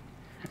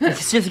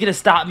 It's just gonna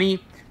stop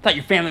me? Thought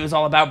your family was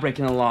all about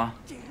breaking the law.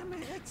 Damn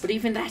it. But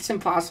even that's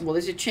impossible.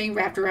 There's a chain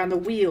wrapped around the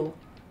wheel.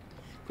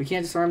 If we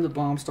can't disarm the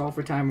bomb, stall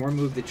for time, or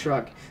move the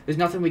truck, there's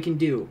nothing we can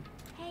do.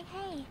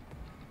 Hey.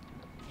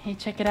 Hey,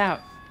 check it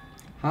out.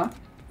 Huh?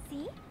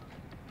 See?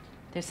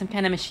 There's some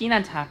kind of machine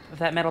on top of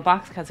that metal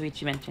box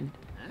Kazuichi mentioned.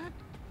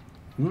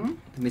 Hmm?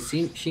 The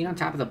machine on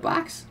top of the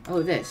box?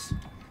 Oh, this.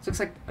 This looks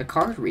like a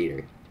card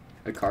reader.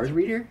 A card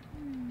reader?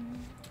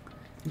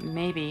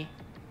 Maybe.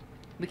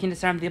 We can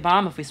disarm the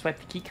bomb if we swipe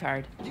the key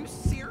card. You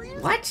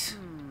serious? What?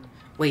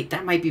 Wait,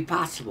 that might be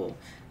possible.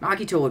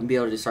 Nagito wouldn't be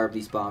able to disarm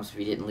these bombs if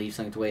he didn't leave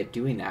some way of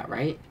doing that,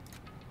 right?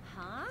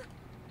 Huh?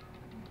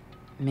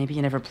 Maybe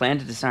you never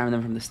planned to disarm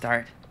them from the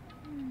start.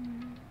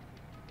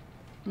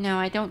 No,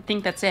 I don't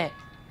think that's it.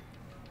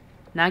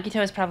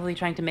 Nagito is probably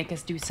trying to make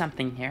us do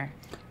something here.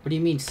 What do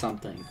you mean,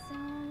 something? So,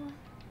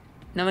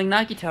 Knowing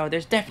Nagito,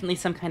 there's definitely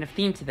some kind of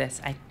theme to this,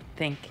 I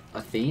think.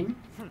 A theme?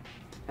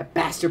 That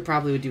bastard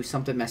probably would do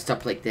something messed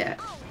up like that.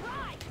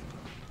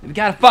 We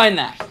gotta find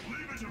that!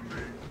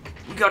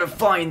 gotta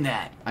find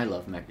that. I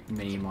love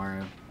Mini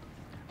Mario.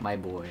 My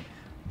boy.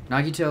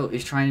 Nagito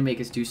is trying to make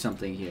us do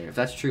something here. If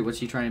that's true, what's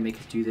he trying to make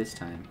us do this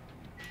time?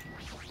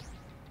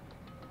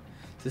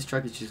 This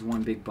truck is just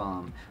one big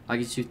bomb.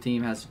 Nagito's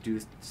theme has to do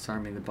with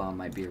disarming the bomb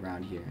might be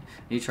around here.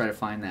 I need to try to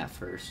find that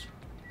first.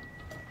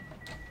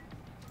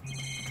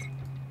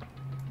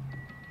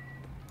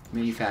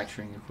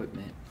 Manufacturing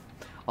equipment.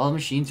 All the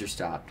machines are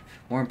stopped.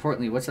 More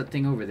importantly, what's that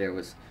thing over there?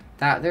 Was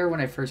that there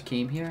when I first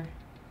came here?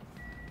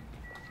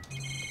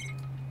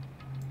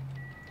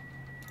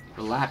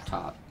 A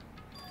laptop.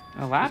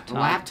 A laptop? A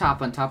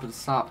laptop on top of the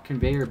stop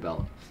conveyor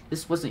belt.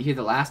 This wasn't here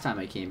the last time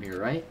I came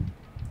here, right?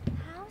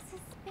 How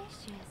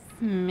suspicious.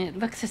 It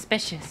looks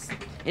suspicious.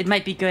 It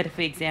might be good if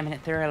we examine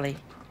it thoroughly.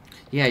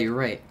 Yeah, you're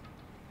right.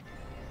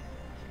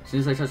 As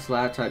soon as I touched the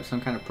laptop,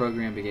 some kind of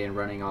program began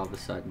running all of a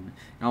sudden.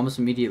 And almost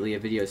immediately, a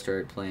video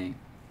started playing.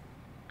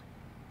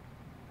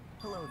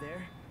 Hello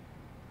there.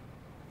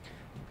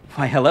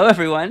 Why, hello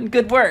everyone.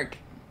 Good work.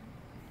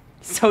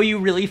 So you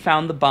really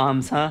found the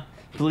bombs, huh?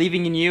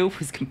 Believing in you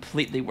was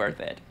completely worth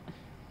it.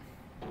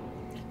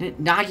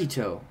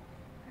 Nagito!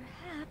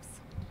 Perhaps.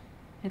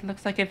 It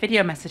looks like a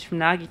video message from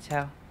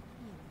Nagito.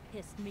 You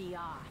pissed me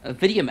off. A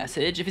video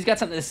message? If he's got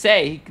something to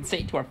say, he can say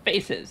it to our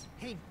faces.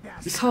 Hey,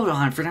 bastard. Just hold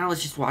on. For now,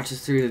 let's just watch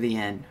this through to the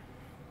end.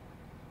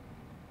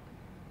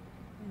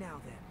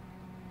 Now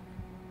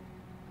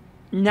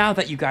then. Now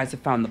that you guys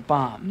have found the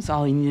bombs,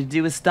 all you need to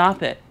do is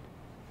stop it.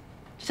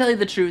 To tell you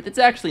the truth, it's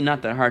actually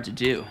not that hard to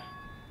do.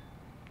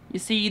 You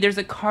see, there's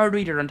a card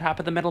reader on top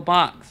of the metal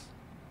box.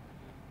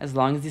 As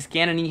long as you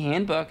scan an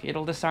e-handbook,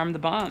 it'll disarm the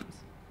bombs.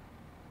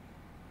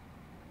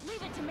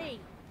 Leave it to me.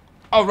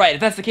 Alright,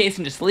 if that's the case,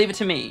 then just leave it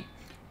to me.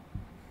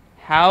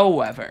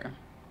 However,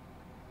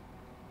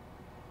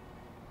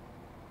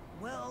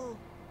 Well,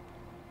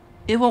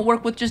 it won't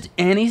work with just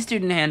any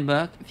student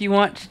handbook. If you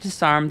want to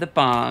disarm the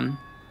bomb,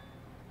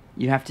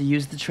 you have to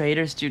use the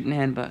Trader's student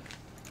handbook.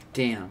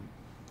 Damn.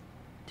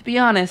 To be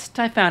honest,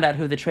 I found out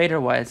who the traitor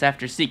was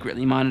after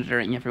secretly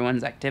monitoring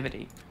everyone's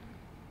activity.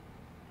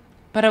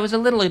 But I was a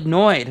little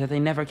annoyed that they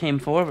never came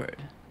forward.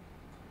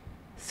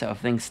 So if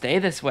things stay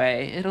this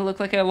way, it'll look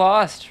like I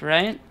lost,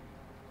 right?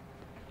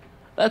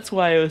 That's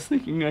why I was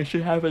thinking I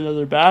should have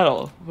another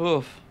battle.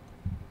 Oof.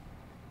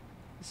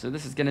 So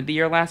this is gonna be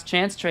your last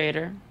chance,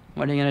 traitor.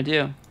 What are you gonna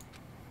do?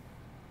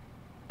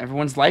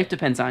 Everyone's life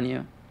depends on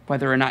you.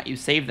 Whether or not you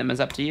save them is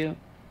up to you.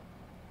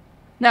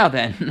 Now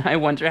then, I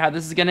wonder how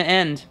this is gonna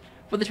end.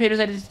 Will the traitor's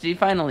identity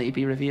finally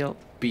be revealed?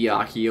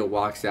 Byakuya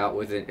walks out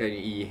with an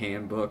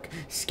e-handbook,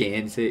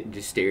 scans it, and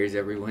just stares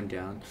everyone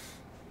down.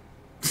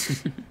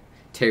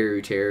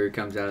 Terror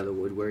comes out of the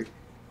woodwork.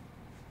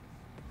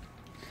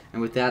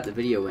 And with that, the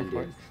video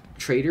ended.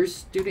 Trader's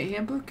student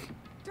handbook?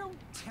 don't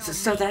tell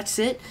So me. that's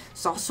it?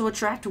 It's also a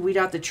trap to weed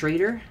out the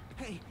traitor?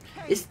 Hey,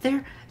 Is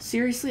there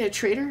seriously a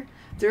traitor?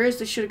 If there is,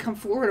 they should have come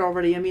forward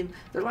already. I mean,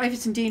 their life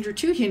is in danger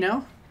too, you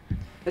know?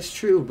 That's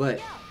true, but...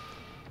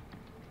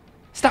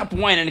 Stop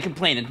whining and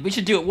complaining. We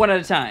should do it one at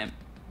a time.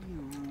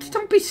 Just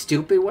don't be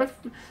stupid. What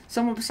if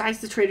someone besides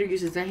the traitor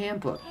uses their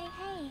handbook? Hey,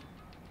 hey.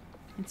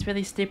 It's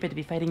really stupid to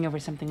be fighting over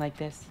something like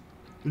this.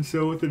 And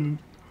so with an...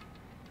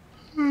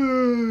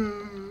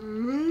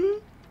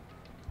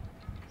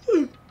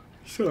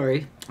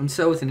 Sorry. And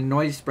so with an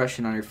annoyed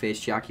expression on her face,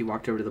 Chiaki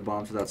walked over to the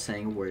bombs without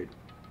saying a word.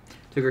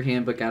 Took her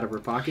handbook out of her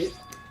pocket.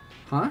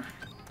 Huh?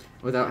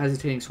 Without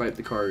hesitating, swiped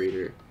the card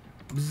reader.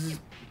 Bzz.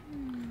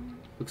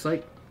 Looks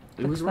like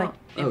it was wrong.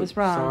 It was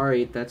wrong.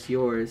 Sorry, that's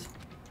yours.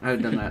 I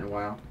haven't done that in a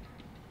while.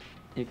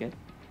 You're good.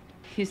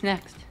 Who's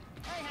next?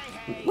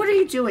 What are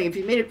you doing? If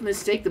you made a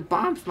mistake, the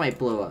bombs might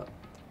blow up.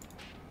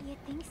 You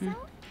think so?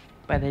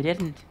 But they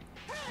didn't.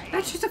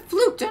 That's just a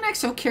fluke. Don't act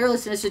so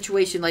careless in a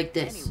situation like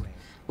this. Anyway.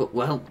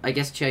 Well, I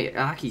guess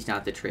Chiaki's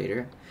not the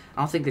traitor.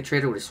 I don't think the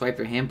traitor would have swiped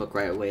her handbook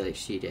right away like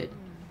she did.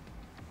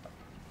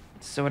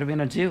 So what are we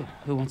gonna do?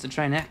 Who wants to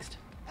try next?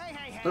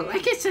 But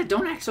like I said,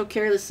 don't act so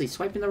carelessly.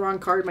 Swiping the wrong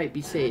card might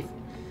be safe.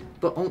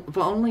 But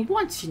only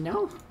once, you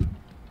know?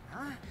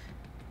 Huh?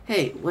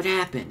 Hey, what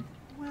happened?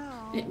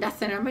 Well,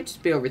 Nothing. I might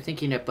just be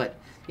overthinking it, but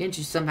the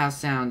engine somehow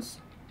sounds...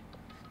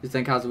 This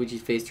then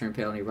Kazuichi's face turned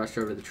pale and he rushed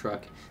over to the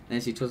truck. And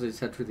as he tilted his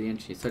head toward the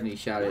engine, he suddenly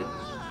shouted,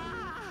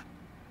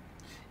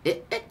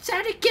 It's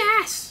out of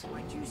gas!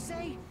 what'd you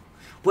say?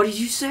 What did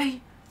you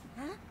say?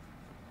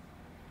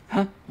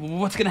 Huh?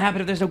 What's gonna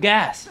happen if there's no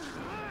gas?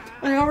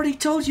 I already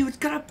told you it's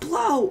gonna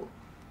blow!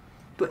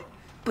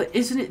 But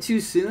isn't it too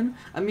soon?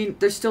 I mean,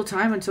 there's still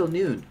time until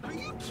noon. Are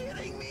you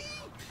kidding me?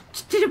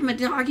 Did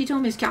Nagito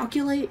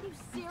miscalculate?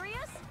 You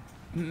serious?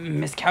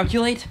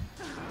 Miscalculate?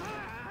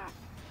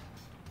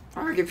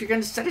 Arg, if you're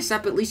gonna set us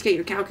up, at least get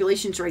your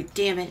calculations right,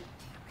 damn it.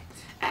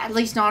 At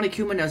least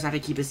Nanakuma knows how to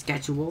keep a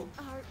schedule.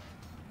 Are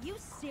you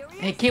serious?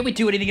 Hey, can't we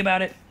do anything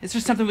about it? Is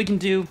there something we can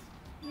do?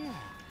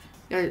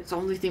 Yeah, it's the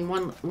only thing,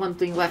 one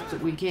thing left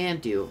that we can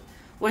do.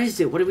 What is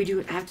it? What do we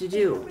have to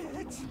do?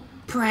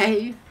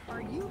 Pray?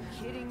 Are you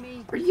kidding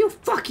me? Are you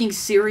fucking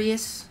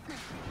serious?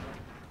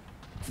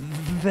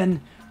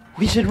 Then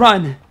we should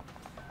run.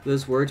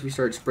 Those words, we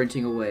started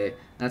sprinting away.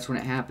 That's when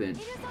it happened.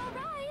 It is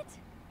all right.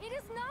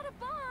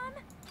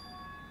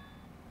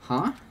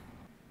 Huh?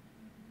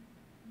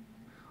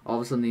 All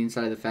of a sudden, the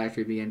inside of the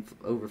factory began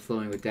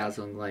overflowing with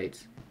dazzling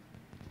lights.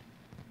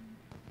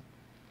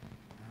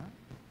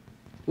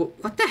 Huh?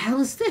 What the hell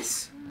is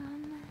this?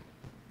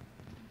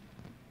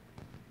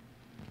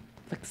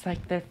 Looks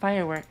like they're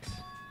fireworks.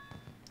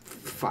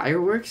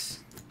 Fireworks?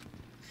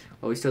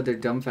 While we stood there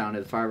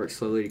dumbfounded, the fireworks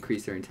slowly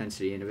decreased their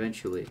intensity and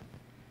eventually...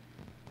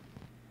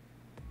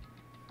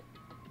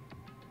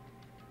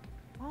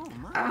 Oh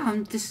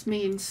my. This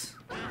means...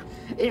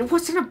 It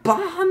wasn't a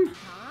bomb!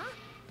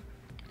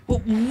 Well,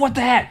 what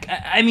the heck?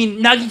 I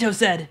mean, Nagito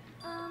said...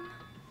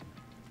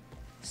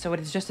 So it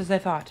is just as I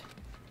thought.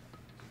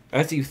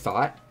 As you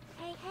thought?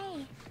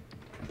 Hey.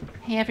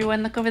 Hey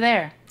everyone, look over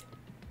there.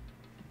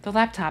 The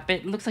laptop,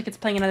 it looks like it's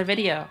playing another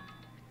video.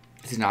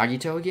 Is it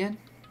Nagito again?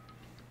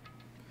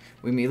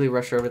 We immediately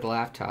rush over the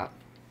laptop.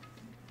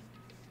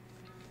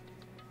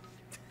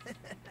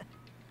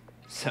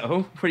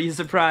 So, were you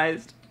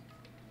surprised?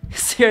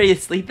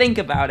 Seriously, think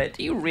about it.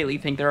 Do you really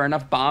think there are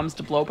enough bombs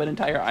to blow up an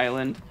entire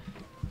island?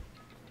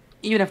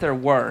 Even if there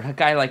were, a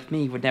guy like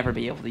me would never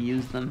be able to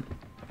use them.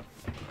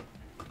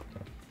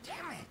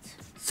 Damn it.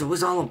 So it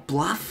was all a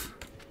bluff?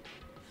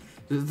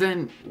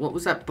 Then, what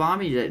was that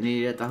bomb he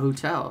detonated at the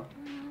hotel?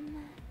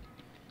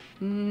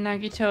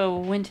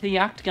 Nagito went to the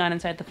octagon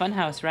inside the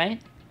funhouse,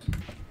 right?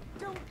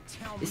 Don't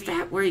tell me. Is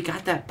that where he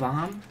got that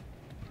bomb?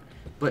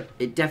 But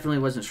it definitely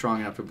wasn't strong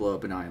enough to blow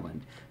up an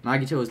island.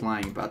 Nagito was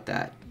lying about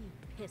that.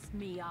 You pissed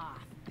me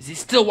off. Is he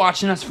still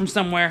watching us from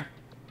somewhere?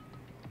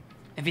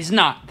 If he's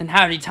not, then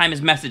how did he time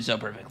his message so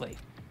perfectly?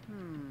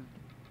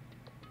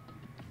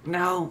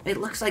 No, it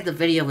looks like the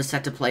video was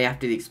set to play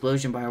after the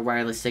explosion by a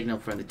wireless signal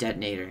from the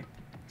detonator.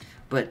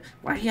 But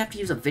why do you have to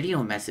use a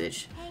video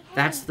message? Hey.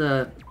 That's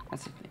the...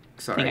 That's the thing.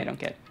 Sorry. Thing I don't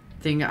get.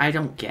 Thing I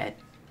don't get.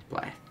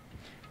 What?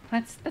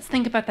 Let's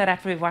think about that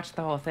after we've watched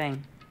the whole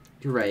thing.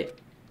 You're right.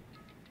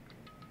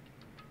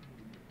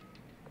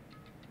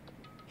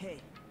 Hey,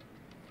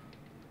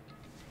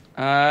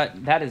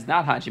 That is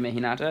not Hajime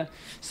Hinata.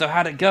 So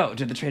how'd it go?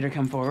 Did the traitor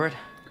come forward?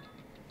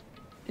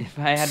 If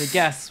I had to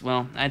guess,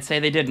 well, I'd say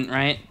they didn't,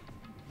 right?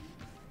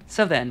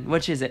 So then,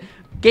 which is it?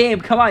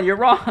 Game, come on, you're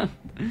wrong!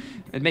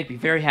 It'd make me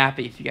very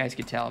happy if you guys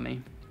could tell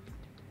me.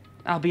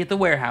 I'll be at the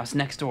warehouse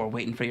next door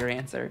waiting for your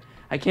answer.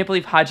 I can't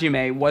believe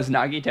Hajime was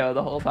Nagito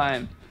the whole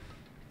time.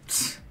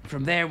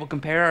 From there, we'll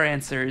compare our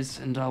answers,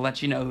 and I'll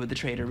let you know who the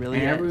traitor really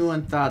And is.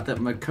 everyone thought that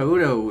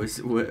Makoto was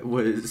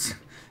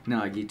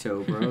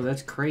Nagito, bro.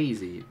 That's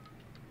crazy.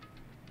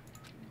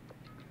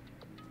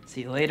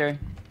 See you later.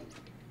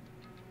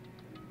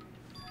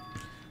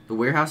 The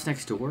warehouse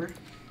next door?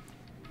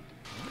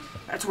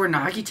 That's where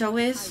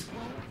Nagito is?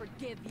 Won't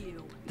forgive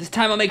you. This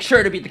time I'll make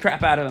sure to beat the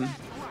crap out of him.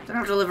 Then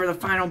I'll deliver the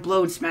final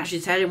blow and smash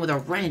his head in with a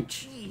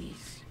wrench.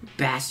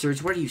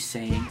 Bastards, what are you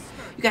saying?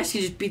 You guys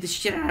can just beat the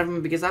shit out of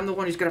him because I'm the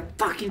one who's gonna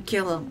fucking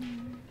kill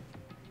him.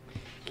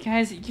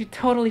 Guys, you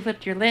totally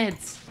flipped your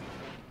lids.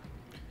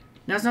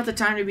 Now's not the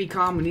time to be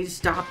calm. We need to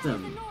stop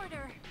them. An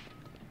order.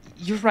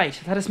 You're right.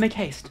 Let us make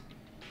haste.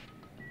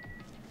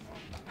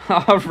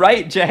 All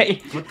right,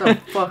 Jay. What the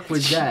fuck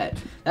was that?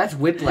 That's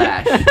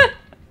whiplash.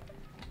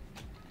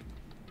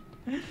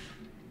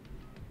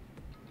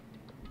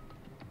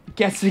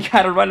 Guess we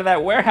gotta run to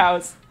that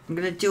warehouse. I'm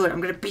gonna do it.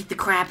 I'm gonna beat the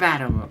crap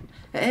out of him.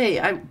 Hey,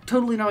 I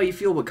totally know how you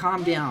feel, but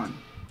calm down.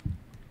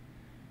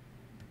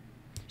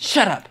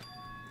 Shut up.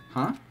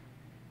 Huh?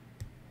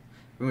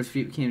 Everyone's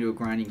feet came to a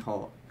grinding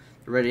halt.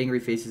 The red, angry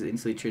faces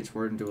instantly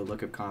transformed into a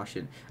look of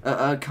caution.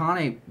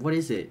 Kane, what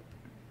is it?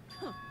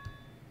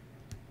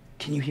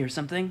 Can you hear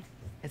something?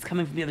 It's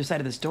coming from the other side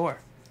of this door.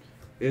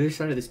 The other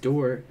side of this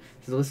door.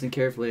 To listen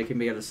carefully, I can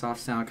make out a soft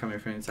sound coming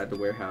from inside the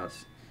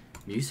warehouse.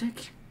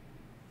 Music?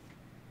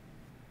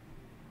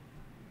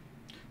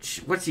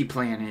 What's he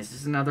playing? Is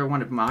this another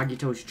one of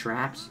Magito's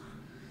traps?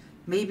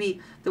 Maybe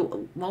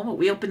the moment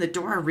we open the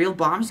door, a real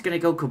bomb's gonna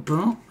go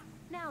kaboom?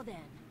 Now then.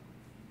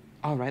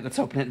 All right, let's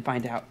open it and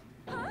find out.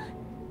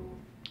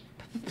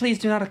 Please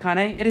do not,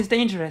 Akane. It is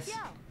dangerous. Yo.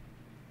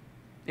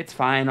 It's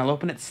fine. I'll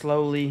open it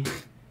slowly.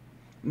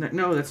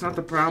 No, that's not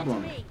the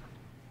problem. Me.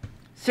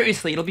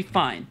 Seriously, it'll be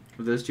fine.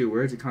 With those two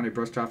words, Akane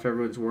brushed off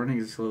everyone's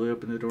warnings and slowly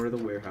opened the door to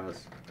the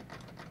warehouse.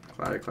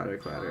 Clatter, clatter,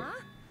 clatter. Huh?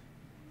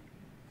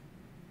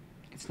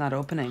 It's not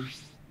opening.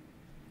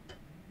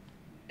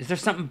 Is there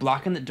something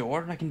blocking the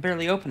door? I can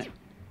barely open it.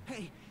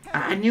 hey,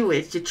 I knew it.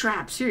 It's a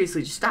trap.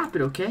 Seriously, just stop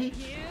it, okay?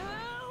 You.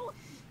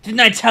 Didn't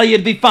I tell you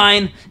it'd be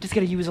fine? Just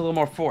gotta use a little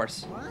more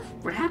force.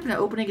 What happened to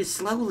opening it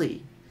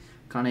slowly?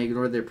 Kane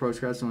ignored their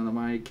protests, and when the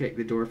mighty kick,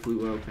 the door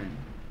flew open.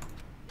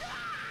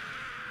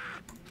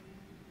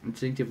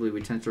 Instinctively,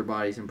 we tensed our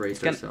bodies and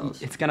braced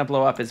ourselves. It's gonna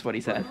blow up, is what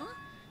he said.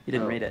 You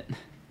didn't Oh. read it.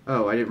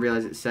 Oh, I didn't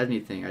realize it said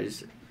anything. I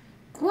just...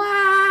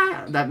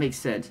 Wah! That makes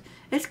sense.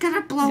 It's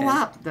gonna blow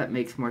Yeah. up! That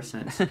makes more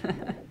sense.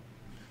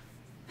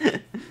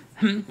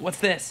 What's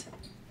this?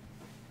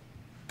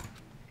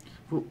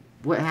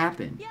 What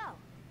happened? Yo.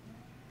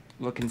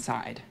 Look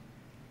inside.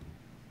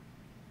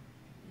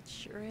 it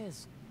sure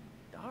is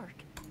dark.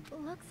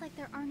 Looks like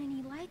there aren't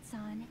any lights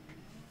on.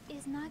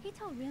 Is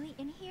Nagito really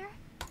in here?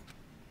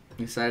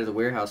 Inside of the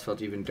warehouse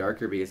felt even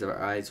darker because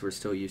our eyes were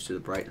still used to the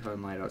bright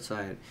sunlight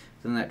outside.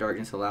 Then that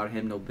darkness allowed a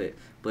hymnal bit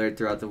blared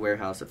throughout the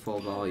warehouse at full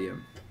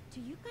volume. Do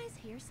you guys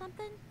hear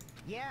something?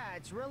 Yeah,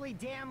 it's really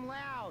damn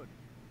loud.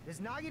 Does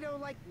Nagito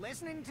like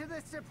listening to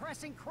this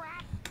depressing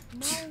crap?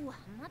 No,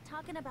 I'm not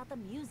talking about the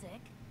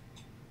music.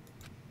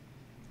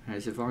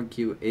 As if on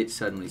cue, it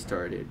suddenly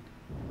started.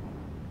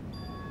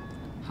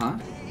 Huh?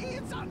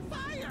 It's on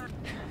fire!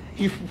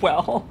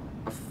 Well,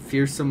 A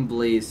fearsome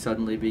blaze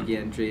suddenly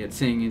began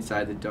dancing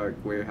inside the dark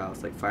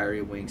warehouse like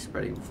fiery wings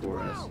spreading before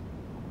us.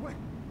 Whoa.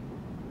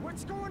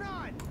 What's going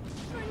on?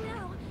 For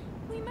now,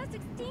 we must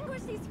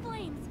extinguish these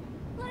flames.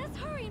 Let us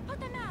hurry and put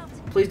them out.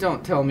 Please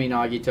don't tell me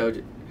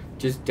Nagito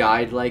just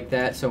died like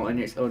that so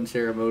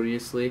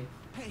unceremoniously.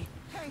 Hey,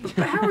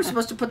 But how are we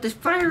supposed to put this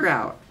fire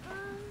out?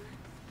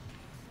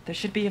 there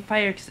should be a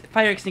fire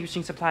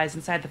extinguishing supplies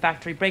inside the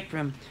factory break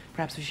room.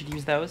 Perhaps we should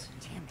use those.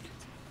 damn it.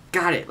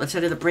 Got it. Let's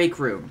head to the break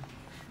room.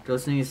 After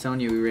listening to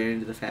Sonya, we ran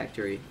into the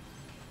factory.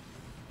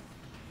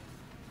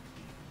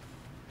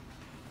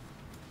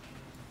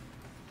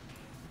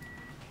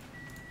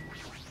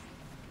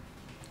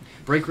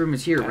 Break room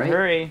is here, Gotta right?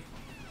 hurry.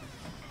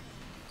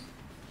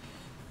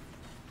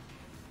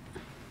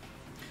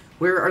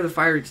 Where are the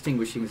fire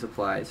extinguishing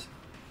supplies?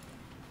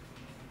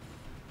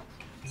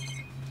 This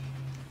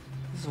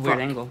is a weird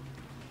Fuck. angle.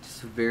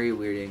 Just a very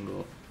weird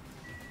angle.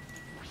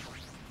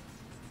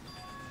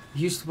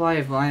 Huge supply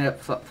of lined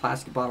up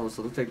plastic bottles.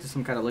 It looks like there's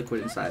some kind of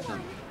liquid inside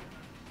them.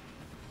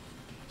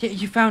 Yeah,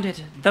 you found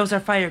it. Those are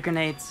fire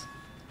grenades.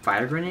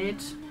 Fire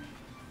grenades?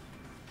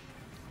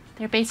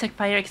 They're basic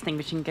fire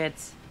extinguishing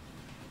goods.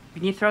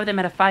 When you throw them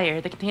at a fire,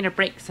 the container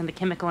breaks and the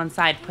chemical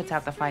inside puts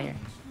out the fire.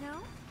 No?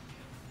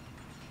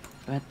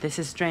 But this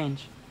is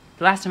strange.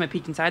 The last time I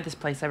peeked inside this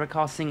place, I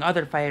recall seeing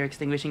other fire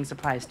extinguishing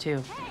supplies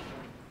too.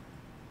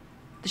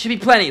 There should be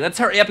plenty. Let's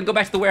hurry up and go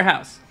back to the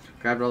warehouse.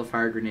 Grabbed all the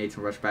fire grenades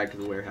and rushed back to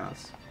the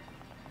warehouse.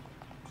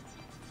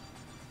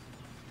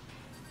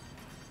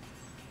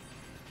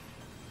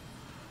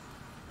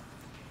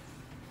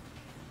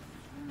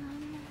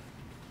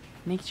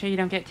 Make sure you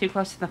don't get too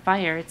close to the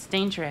fire. It's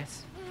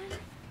dangerous.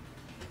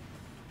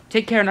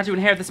 Take care not to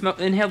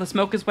inhale the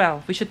smoke as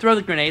well. We should throw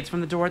the grenades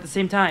from the door at the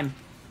same time.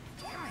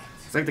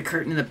 It's like the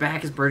curtain in the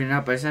back is burning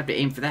up. I just have to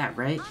aim for that,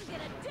 right? I'm gonna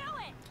do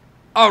it!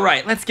 All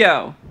right, let's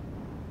go.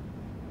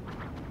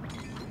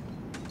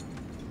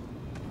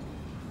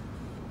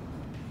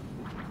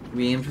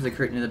 We aimed for the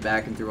curtain in the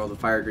back and threw all the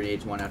fire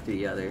grenades one after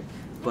the other.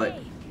 But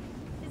Hey,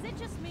 is it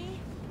just me?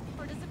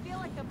 Or does it feel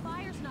like the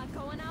fire's not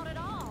going out at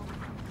all?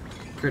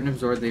 the curtain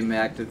absorbed the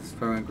impact of the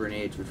throwing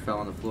grenades, which fell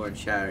on the floor and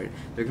shattered.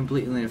 They're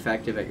completely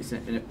ineffective at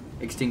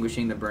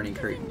extinguishing the burning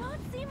Does curtain. it not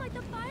seem like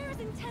the fire is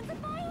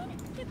intensifying?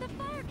 If the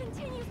fire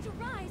continues to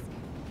rise,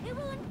 it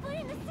will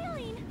inflame the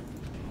ceiling.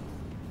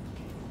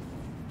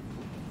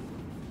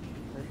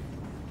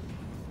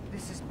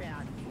 This is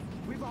bad.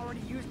 We've already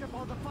used up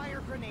all the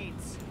fire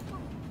grenades.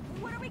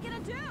 What are we gonna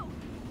do?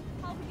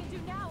 All we can do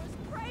now is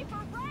pray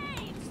for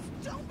rain!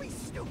 Don't be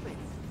stupid.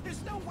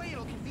 There's no way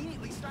it'll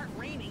conveniently start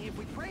raining if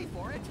we pray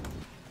for it.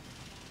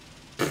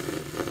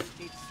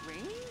 It's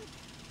raining?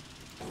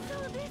 So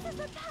this is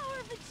the power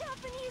of the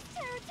Japanese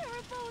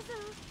Terra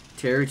Bozo!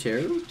 Teru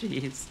Teru?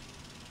 Jeez.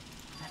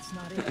 That's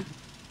not it.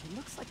 It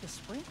looks like the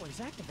sprinkler's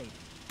activated.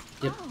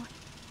 Yep. Oh,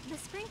 the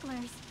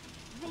sprinklers.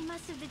 They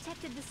must have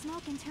detected the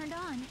smoke and turned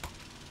on.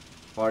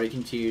 Water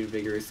continued to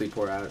vigorously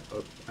pour out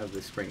of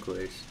the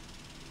sprinklers.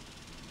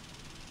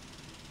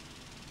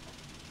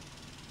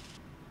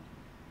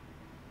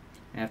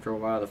 After a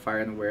while, the fire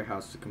in the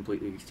warehouse was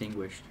completely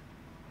extinguished.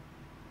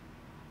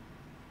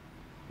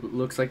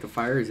 Looks like the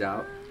fire is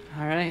out.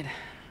 All right.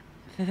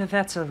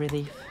 That's a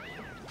relief.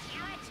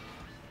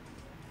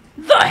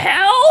 The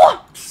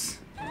hell?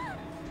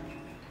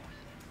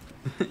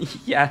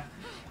 Yeah.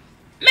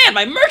 Man,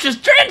 my merch is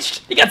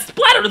drenched! It got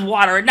splattered with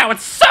water and now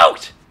it's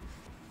soaked!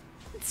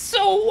 It's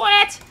so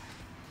wet!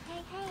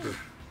 Hey,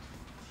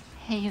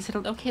 Hey, is it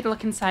okay to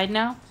look inside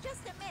now?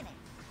 just a minute.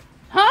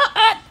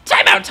 Huh?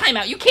 Time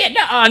out! You can't,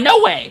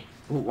 no way!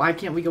 Well, why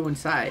can't we go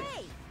inside?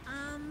 Hey,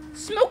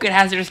 Smoke and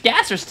hazardous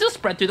gas are still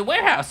spread through the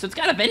warehouse, so it's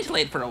gotta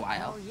ventilate for a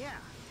while. Oh, yeah.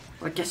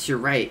 Well, I guess you're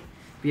right.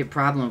 Be a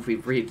problem if we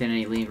breathed in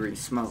any lingering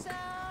smoke.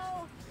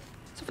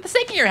 So for the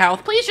sake of your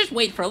health, please just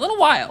wait for a little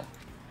while.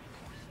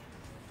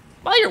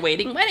 While you're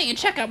waiting, why don't you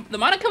check out the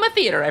Monokuma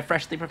Theater I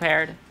freshly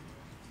prepared?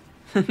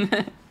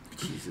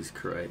 Jesus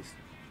Christ.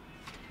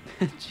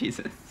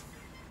 Jesus.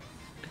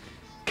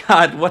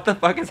 God, what the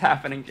fuck is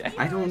happening, Jay?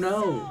 I don't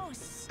know.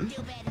 So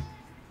stupid.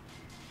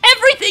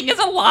 Everything is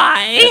a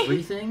lie!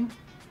 Everything?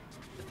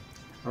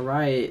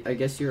 Alright, I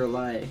guess you're a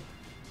lie.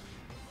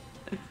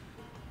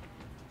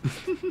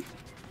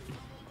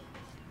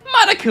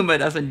 Monokuma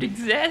doesn't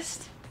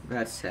exist.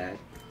 That's sad.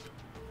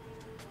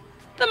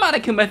 The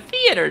Monokuma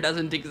Theater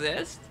doesn't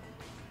exist.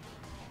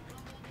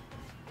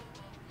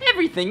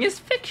 Everything is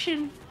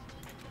fiction.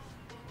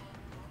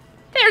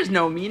 There's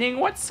no meaning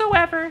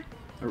whatsoever.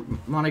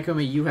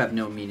 Monokuma, you have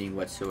no meaning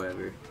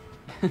whatsoever.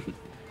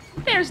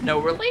 There's no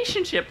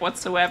relationship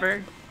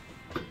whatsoever.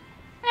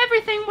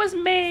 everything was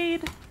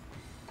made.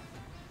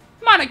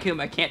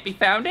 Monokuma can't be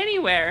found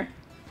anywhere.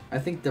 I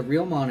think the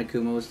real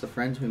Monokuma was the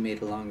friends we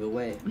made along the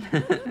way.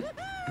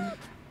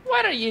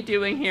 What are you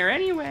doing here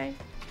anyway?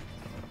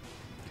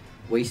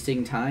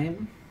 Wasting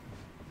time?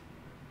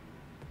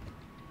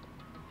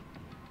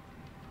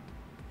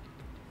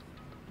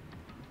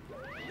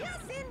 Yes,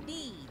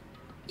 indeed.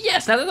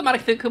 Yes, now that the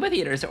Monokuma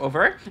Theater is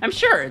over, I'm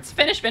sure it's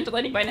finished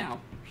ventilating by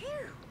now. Phew.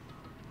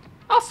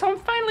 Also, I'm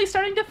finally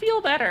starting to feel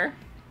better.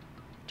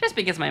 Just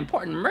because my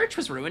important merch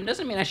was ruined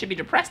doesn't mean I should be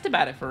depressed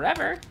about it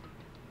forever.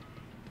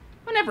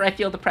 Whenever I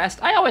feel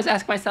depressed, I always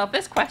ask myself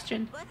this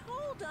question. But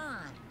hold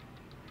on.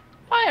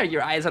 Why are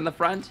your eyes on the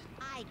front?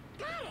 I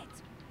got it.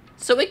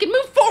 So we can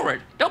move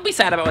forward. Don't be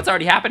sad about what's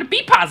already happened.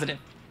 Be positive.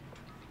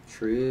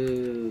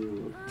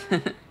 True.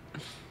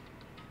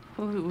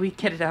 We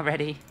get it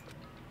already.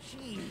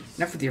 Jeez.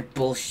 Enough with your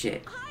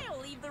bullshit. I'll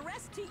leave the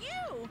rest to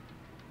you.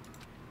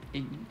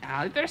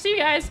 I'll better see you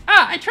guys.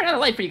 Ah, I turned on the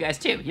light for you guys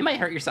too. You might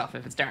hurt yourself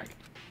if it's dark.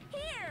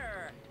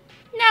 Here.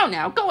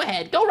 Now, go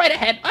ahead. Go right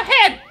ahead.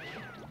 Ahead!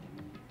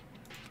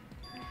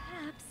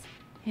 Perhaps.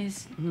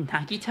 Is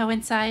Nagito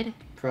inside?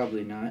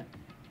 Probably not.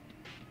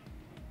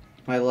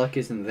 My luck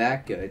isn't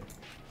that good.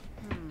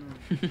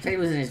 Said he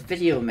was in his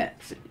video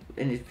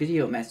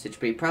message,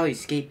 but he probably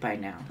escaped by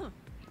now.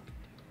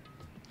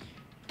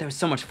 There was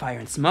so much fire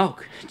and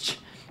smoke.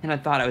 And I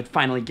thought I would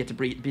finally get to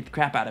beat the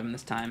crap out of him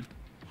this time.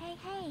 Hey,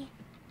 hey.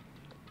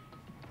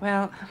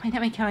 Well, why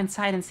don't we go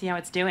inside and see how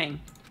it's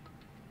doing?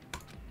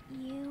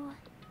 You.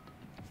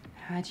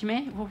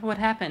 Hajime, what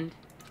happened?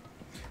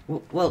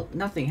 Well,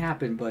 nothing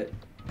happened, but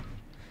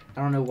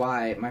I don't know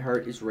why. My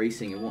heart is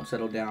racing. It won't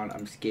settle down.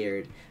 I'm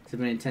scared.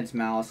 Some intense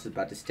malice is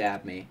about to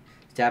stab me.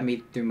 Stab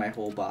me through my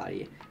whole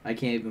body. I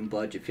can't even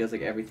budge. It feels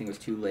like everything was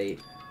too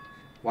late.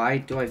 Why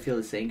do I feel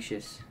this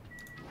anxious?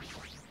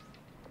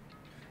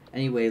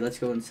 Anyway, let's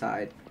go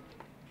inside.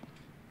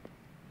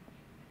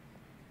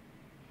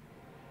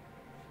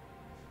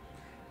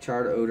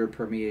 Charred odor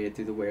permeated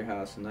through the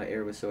warehouse, and the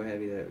air was so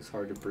heavy that it was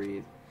hard to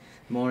breathe.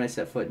 The moment I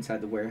set foot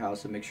inside the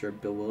warehouse, a mixture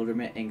of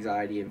bewilderment,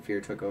 anxiety, and fear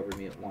took over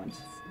me at once.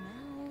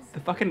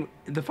 Smells.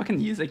 The fucking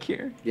music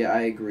here. Yeah,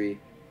 I agree.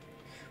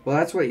 Well,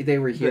 that's what they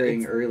were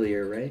hearing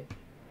earlier, right?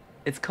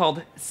 It's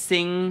called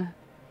Sing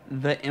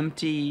the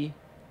Empty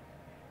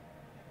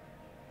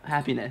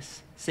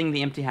Happiness. Sing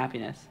the Empty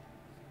Happiness.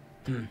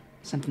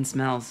 Something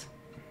smells.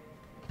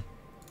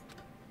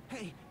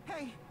 Hey.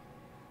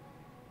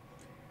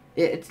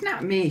 It's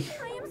not me.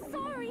 I am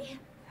sorry.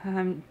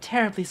 I'm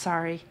terribly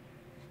sorry.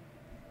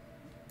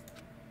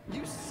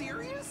 You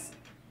serious?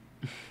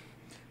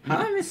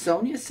 Huh, Miss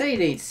Sonia? Say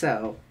it ain't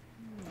so.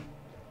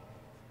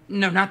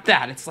 No, not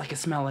that. It's like a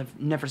smell I've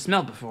never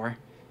smelled before.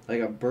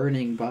 Like a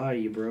burning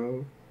body,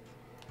 bro.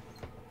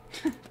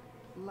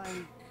 Like...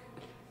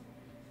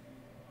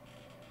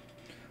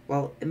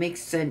 Well, it makes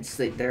sense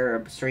that there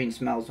are strange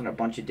smells when a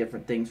bunch of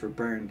different things were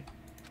burned.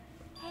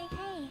 Hey,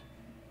 hey.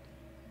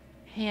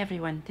 Hey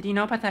everyone, did you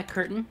know about that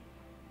curtain?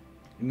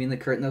 You mean the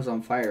curtain that was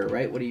on fire,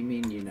 right? What do you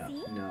mean you know?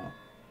 See? No.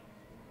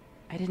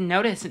 I didn't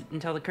notice it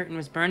until the curtain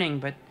was burning,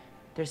 but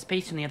there's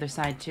space on the other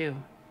side too.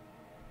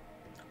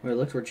 When I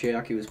looked where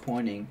Chiaki was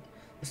pointing,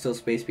 there's still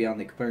space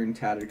beyond the burned,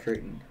 tattered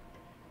curtain.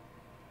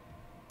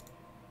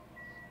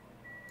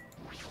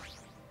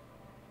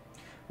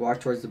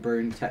 Walked towards the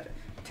burned,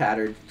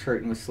 tattered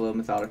curtain with slow,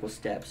 methodical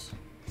steps.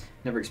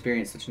 Never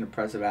experienced such an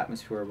oppressive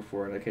atmosphere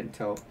before, and I couldn't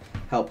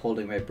help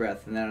holding my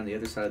breath. And then on the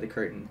other side of the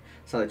curtain,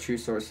 saw the true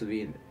source of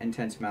the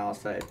intense malice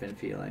that I had been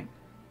feeling.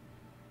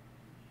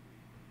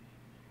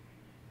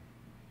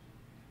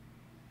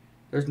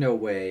 There's no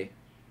way.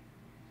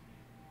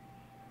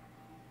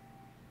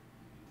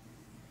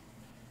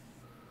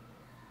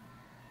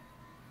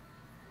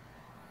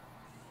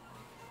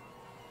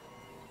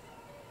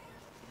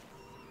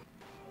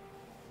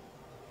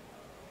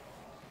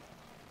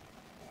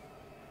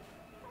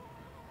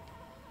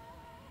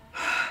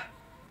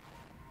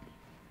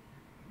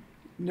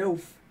 No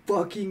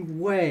fucking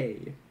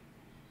way.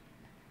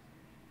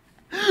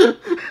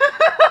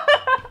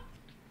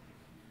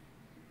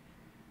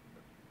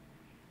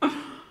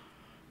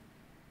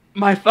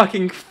 My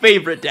fucking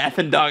favorite death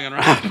in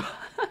Danganronpa.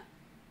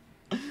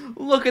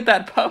 Look at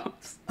that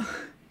pose.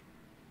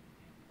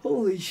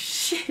 Holy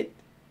shit.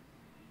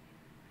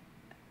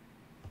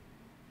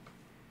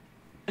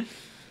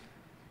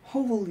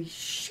 Holy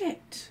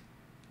shit.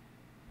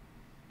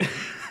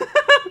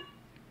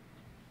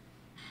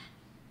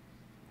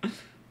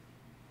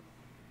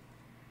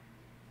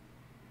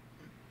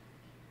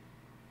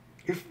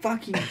 You're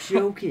fucking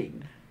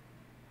joking.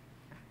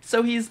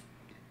 So his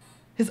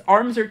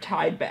arms are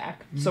tied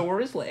back, so are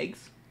his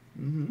legs.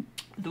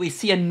 Mm-hmm. We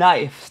see a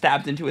knife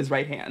stabbed into his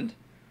right hand.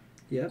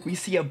 Yep. We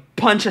see a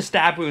bunch of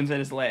stab wounds in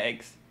his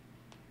legs.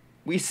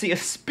 We see a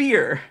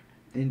spear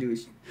Into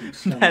his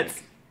stomach.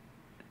 that's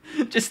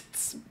just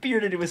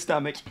speared into his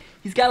stomach.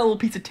 He's got a little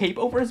piece of tape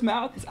over his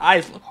mouth. His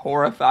eyes look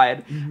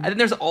horrified. And then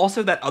there's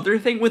also that other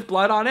thing with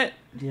blood on it.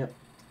 Yep.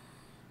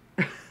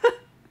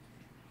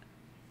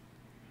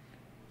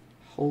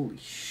 Holy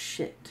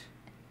shit.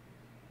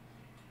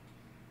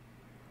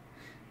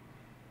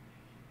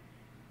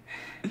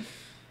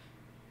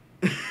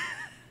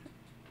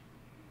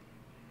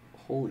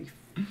 Holy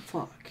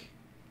fuck.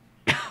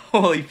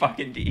 Holy fuck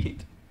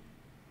indeed.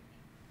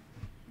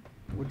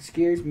 What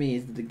scares me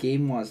is that the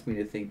game wants me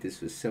to think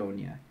this was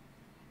Sonya.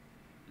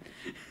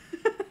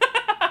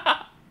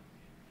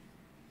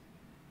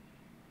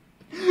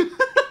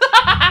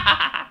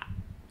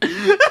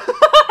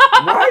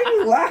 Why are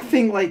you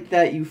laughing like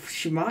that, you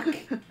schmuck?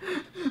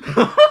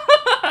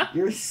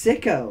 You're a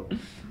sicko.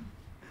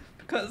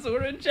 Because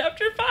we're in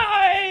chapter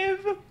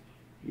 5.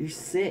 You're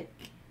sick.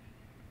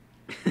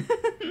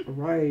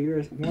 Araya,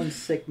 you're one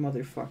sick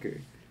motherfucker.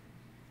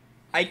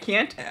 I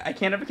can't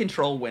ever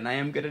control when I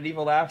am good at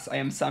evil laughs. I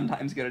am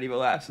sometimes good at evil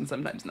laughs and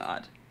sometimes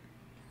not.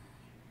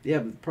 Yeah,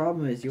 but the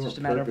problem is you It's weren't just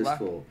a matter of luck.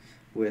 purposeful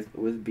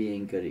with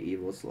being good at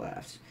evil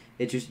laughs.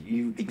 It's just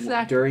you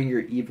Exactly. during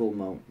your evil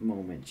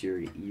moments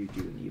you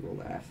do an evil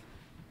laugh.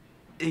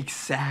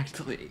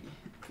 Exactly.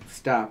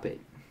 Stop it.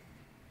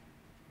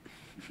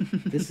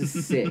 This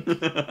is sick.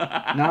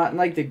 Not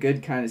like the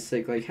good kind of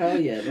sick, like hell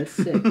yeah, that's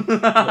sick.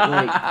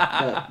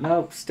 But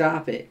nope,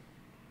 stop it.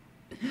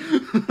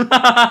 This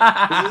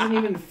isn't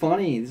even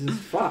funny. This is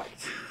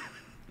fucked.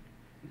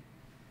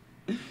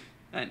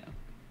 I know.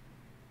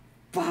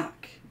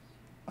 Fuck.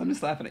 I'm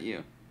just laughing at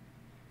you.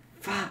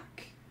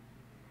 Fuck.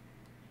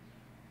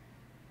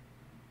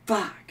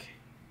 Fuck.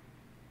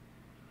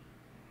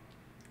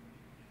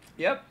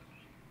 Yep.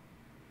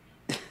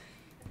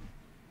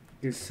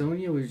 Because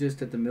Sonya was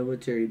just at the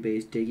military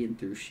base digging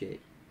through shit.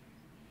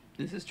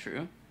 This is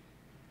true.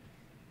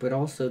 But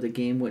also the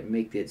game wouldn't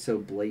make it so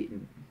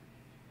blatant.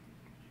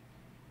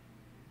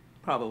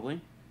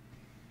 Probably.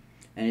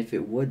 And if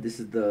it would, this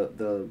is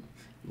the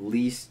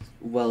least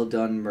well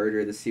done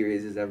murder the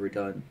series has ever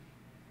done.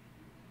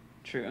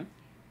 True.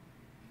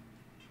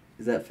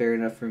 Is that fair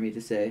enough for me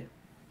to say?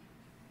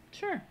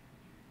 Sure.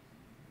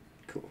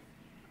 Cool.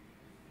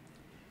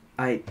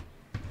 I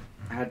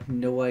had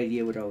no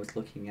idea what I was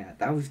looking at.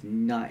 That was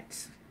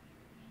nuts.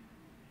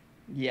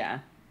 Yeah.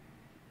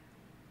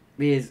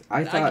 Because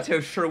I thought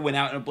Agito sure went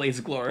out in a blaze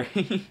of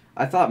glory.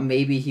 I thought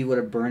maybe he would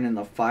have burned in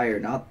the fire,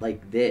 not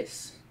like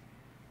this.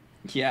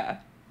 Yeah.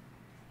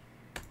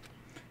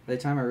 By the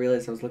time I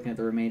realized I was looking at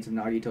the remains of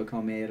Nagito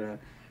Komeira,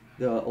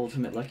 the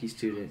ultimate lucky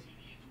student,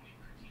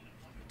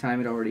 time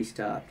had already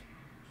stopped.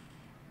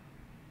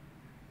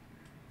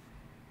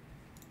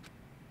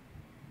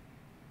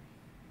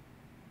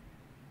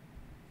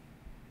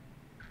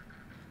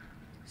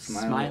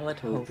 Smile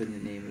at hope in the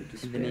name of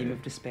despair. In the name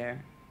of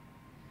despair.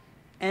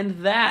 And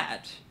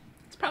that's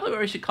probably what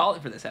we should call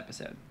it for this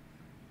episode.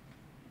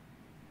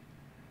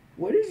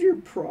 What is your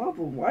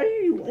problem? Why do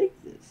you like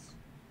this?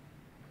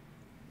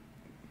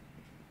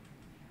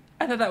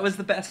 I thought that was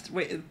the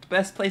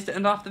best place to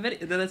end off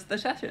the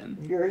session.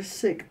 You're a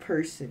sick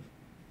person.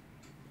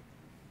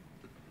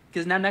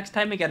 Because now next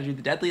time we gotta do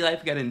the deadly life,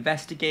 we gotta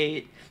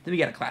investigate, then we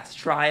got a class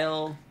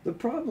trial. The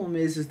problem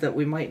is that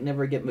we might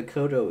never get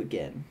Makoto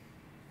again.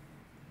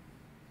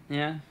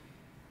 Yeah.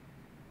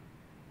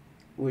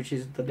 Which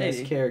is the best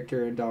Maybe.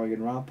 character in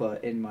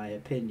Danganronpa, in my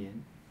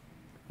opinion.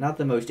 Not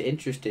the most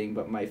interesting,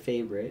 but my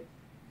favorite.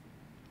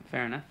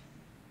 Fair enough.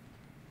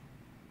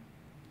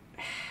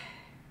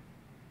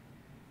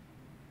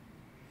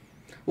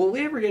 Will we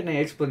ever get an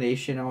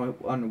explanation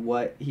on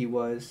what he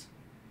was?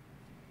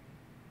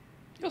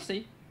 You'll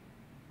see.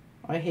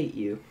 I hate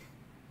you.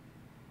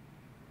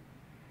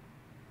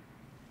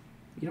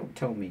 You don't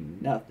tell me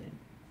nothing.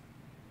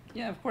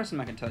 Yeah, of course I'm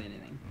not gonna tell you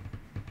anything.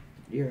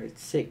 You're a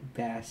sick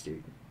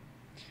bastard.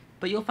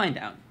 But you'll find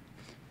out.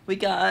 We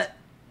got,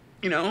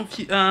 we got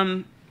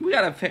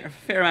a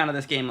fair amount of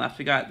this game left.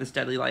 We got this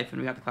deadly life, and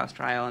we got the class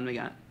trial, and we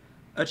got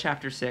a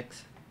chapter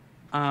 6.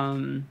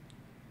 But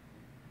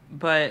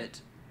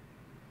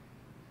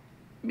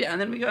yeah,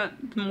 and then we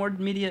got more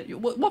media.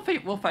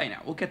 We'll find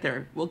out. We'll get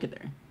there.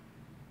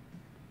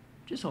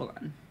 Just hold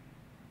on.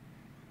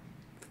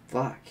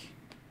 Fuck.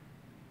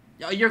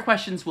 Your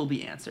questions will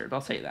be answered. I'll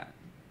say that.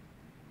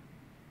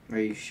 Are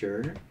you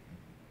sure?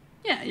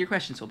 Yeah, your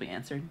questions will be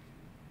answered.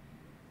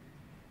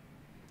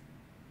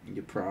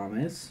 You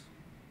promise?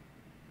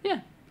 Yeah,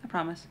 I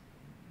promise.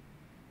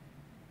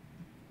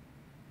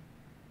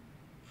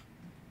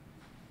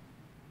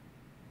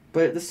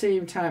 But at the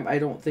same time, I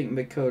don't think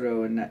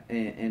Makoto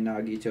and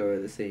Nagito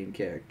are the same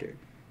character.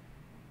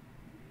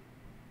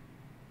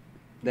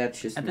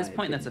 That's just At this my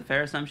point, that's a opinion.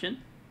 fair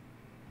assumption.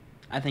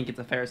 I think it's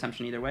a fair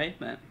assumption either way,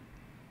 but...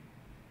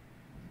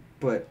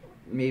 But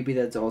maybe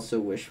that's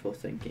also wishful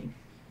thinking.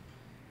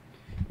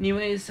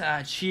 Anyways,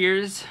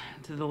 cheers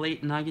to the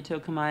late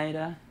Nagito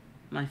Komaeda,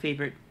 my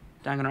favorite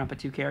Danganronpa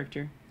 2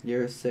 character.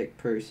 You're a sick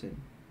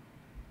person.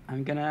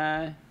 I'm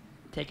gonna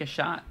take a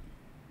shot,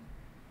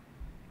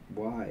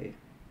 Why?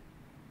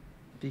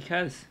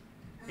 because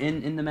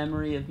in the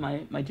memory of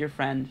my dear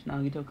friend,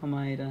 Nagito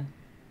Komaeda.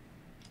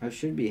 I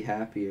should be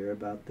happier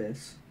about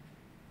this.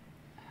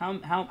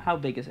 How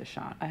big is a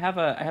shot? I have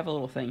a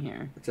little thing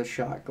here. It's a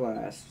shot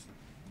glass.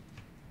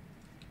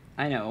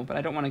 I know, but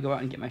I don't want to go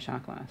out and get my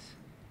shot glass.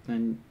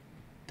 Then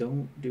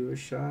don't do a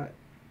shot.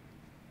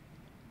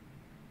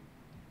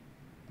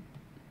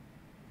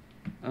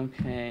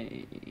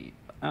 Okay.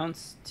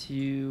 Ounce,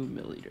 2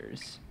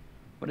 milliliters.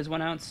 What is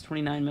 1 ounce?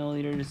 29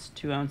 milliliters.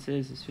 2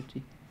 ounces is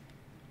 50.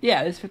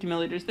 Yeah, this is 50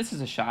 milliliters. This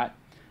is a shot.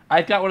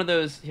 I've got one of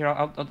those. Here,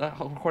 I'll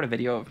record a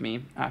video of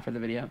me for the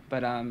video.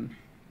 But I've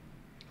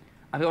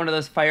got one of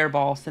those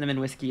Fireball cinnamon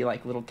whiskey,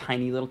 like little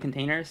tiny little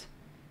containers.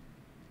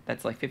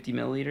 That's like 50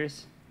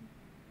 milliliters.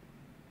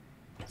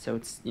 So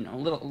it's, you know, a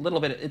little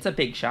bit. It's a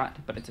big shot,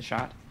 but it's a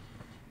shot.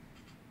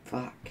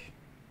 Fuck.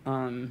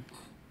 And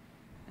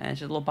it's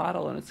just a little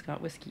bottle, and it's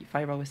got whiskey,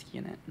 Fireball whiskey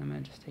in it. And I'm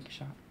gonna just take a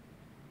shot.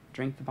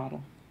 Drink the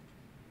bottle.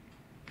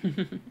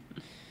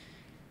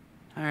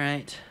 All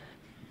right.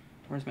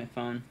 Where's my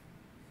phone?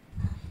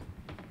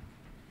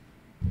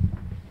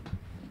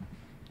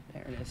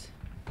 There it is.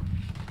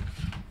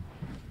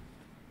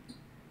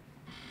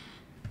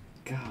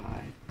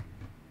 God.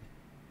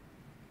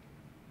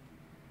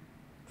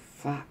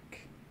 Fuck.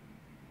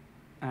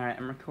 All right,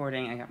 I'm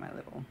recording. I got my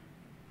little.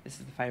 This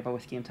is the Fireball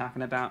whiskey I'm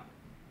talking about.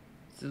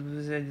 This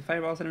is the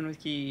Fireball cinnamon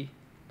whiskey,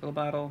 little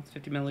bottle. It's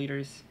 50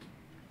 milliliters.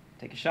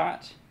 Take a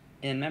shot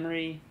in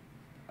memory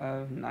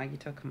of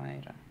Nagito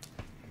Kamaeda,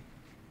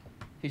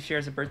 who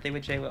shares a birthday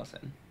with Jay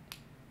Wilson.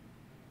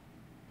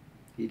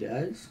 He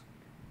does?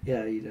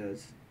 Yeah, he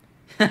does.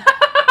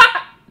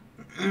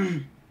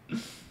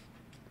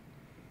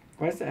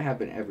 Why does that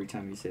happen every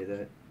time you say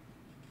that?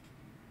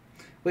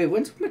 Wait,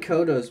 when's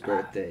Makoto's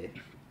birthday?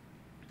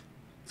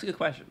 That's a good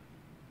question.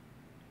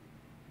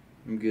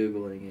 I'm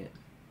Googling it.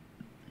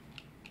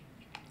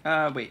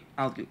 Wait,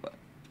 I'll Google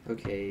it.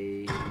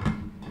 Okay.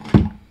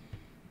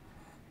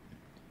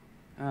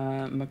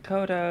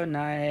 Makoto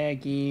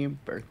Naegi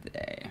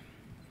birthday.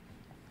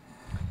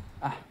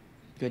 Ah,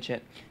 good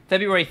shit.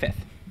 February 5th.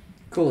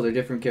 Cool, they're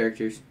different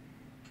characters.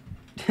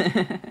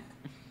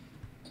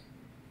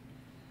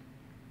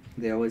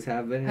 They always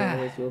have been and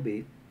always will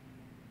be.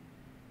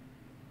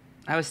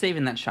 I was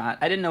saving that shot.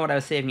 I didn't know what I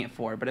was saving it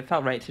for, but it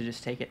felt right to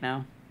just take it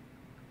now.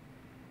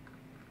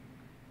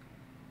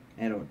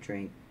 I don't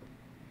drink.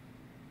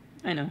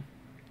 I know.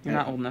 You're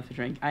not old enough to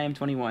drink. I am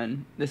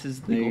 21. This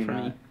is legal for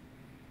me.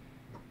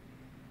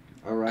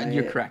 Araya,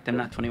 You're correct. I'm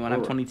not 21.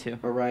 I'm 22.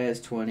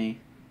 Araya's 20.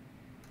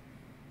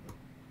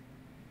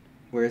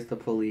 Where's the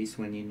police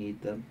when you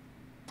need them?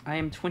 I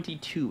am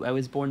 22. I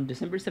was born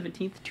December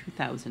 17th,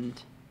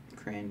 2000.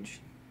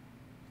 Cringe.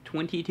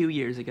 22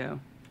 years ago.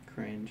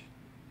 Cringe.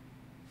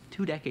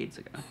 2 decades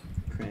ago.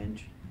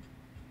 Cringe.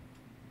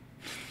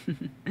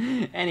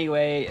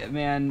 Anyway,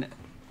 man.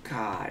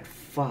 God,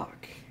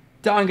 fuck.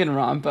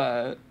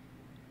 Danganronpa.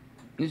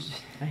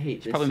 I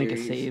hate this probably make a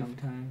series save.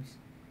 sometimes.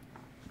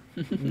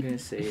 I'm gonna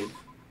save.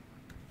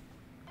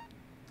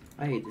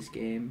 I hate this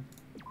game.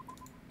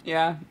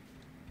 Yeah.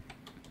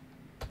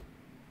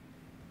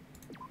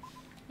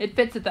 It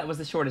fits that was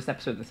the shortest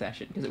episode of the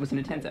session, because it was an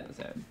intense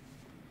episode.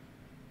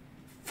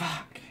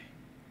 Fuck.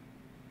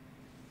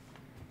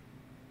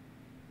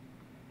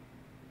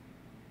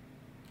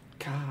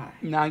 God.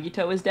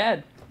 Nagito is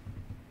dead.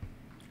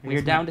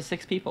 We're down to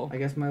 6 people. I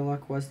guess my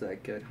luck was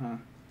that good, huh?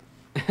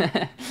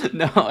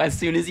 No, as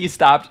soon as you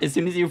stopped, as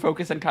soon as you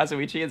focused on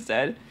Kazuichi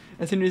instead,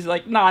 as soon as you're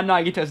like, nah,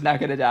 Nagito's not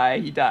gonna die,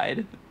 he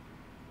died.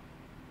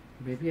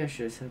 Maybe I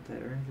should have said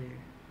that earlier.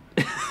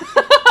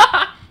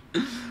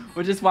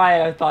 Which is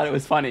why I thought it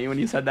was funny when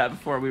you said that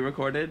before we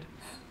recorded.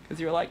 Because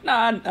you were like,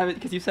 nah,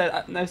 because you said,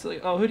 I was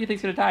like, oh, who do you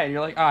think's gonna die? And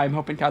you're like, oh, I'm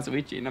hoping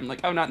Kazuichi. And I'm like,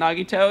 oh, not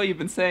Nagito? You've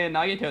been saying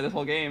Nagito this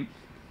whole game.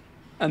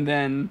 And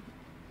then...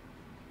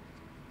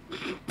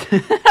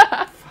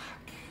 Fuck.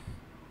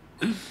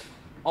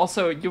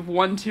 Also, you've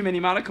won too many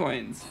mana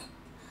coins.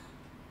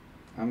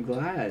 I'm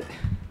glad.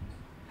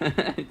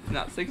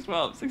 Not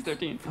 612,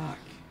 613. Fuck.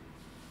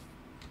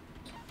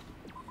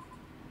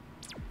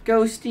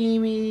 Go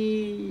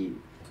Steamy!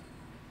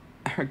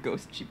 Our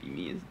ghost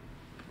Chibi-me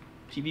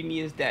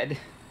is dead.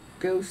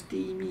 Go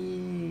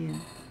Steamy!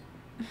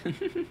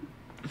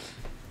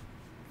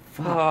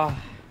 Fuck. Oh,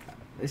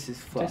 This is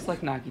fucked. just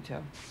like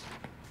Nagito.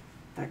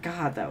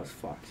 God, that was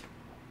fucked.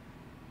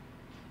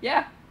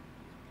 Yeah.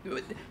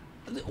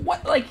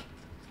 What, like...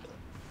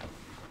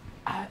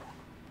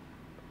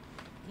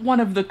 one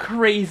of the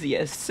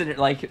craziest,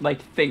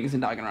 like things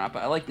in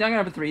Danganronpa. Like,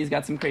 Danganronpa 3's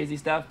got some crazy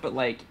stuff, but,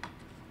 like...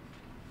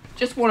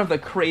 just one of the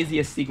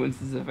craziest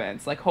sequences of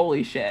events. Like,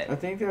 holy shit. I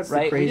think that's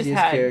right? the craziest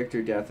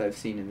character death I've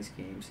seen in this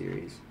game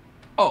series.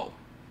 Oh,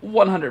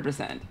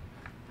 100%.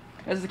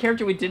 As a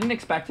character we didn't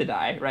expect to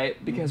die,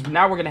 right? Because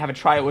now we're going to have a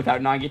tryout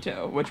without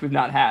Nagito, which we've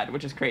not had,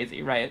 which is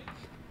crazy, right?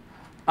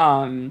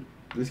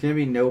 There's going to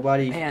be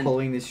nobody Man.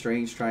 pulling the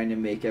strings trying to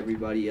make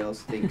everybody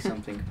else think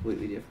something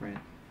completely different.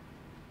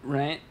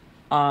 Right?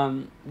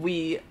 Nagito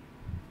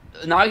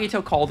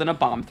called in a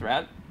bomb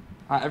threat.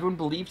 Everyone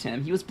believed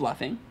him. He was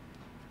bluffing.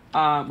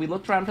 We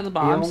looked around for the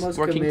bombs, he almost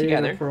working committed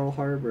together. a Pearl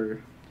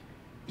Harbor.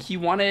 He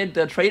wanted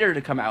the traitor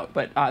to come out,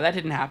 but that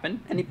didn't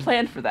happen, and he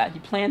planned for that. He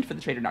planned for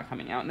the traitor not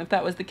coming out, and if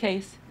that was the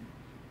case,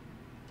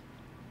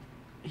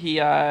 he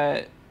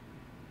set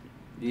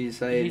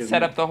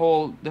up the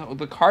whole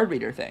the card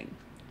reader thing,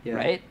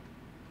 right?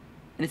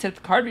 And he set up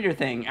the card reader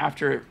thing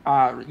after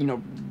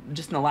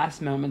just in the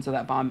last moments of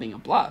that bomb being a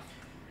bluff,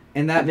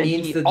 And that then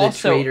means he that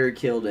also- the traitor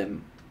killed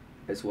him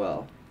as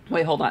well.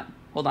 Wait, hold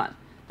on.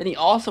 Then he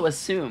also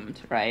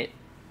assumed, right,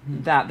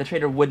 that the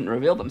traitor wouldn't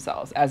reveal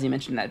themselves, as he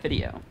mentioned in that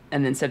video,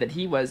 and then said that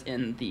he was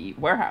in the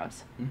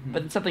warehouse. Mhm.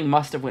 But then something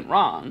must have went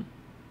wrong,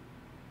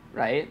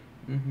 right?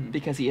 Mm-hmm.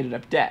 Because he ended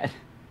up dead.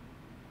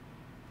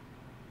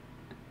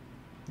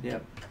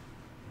 Yep.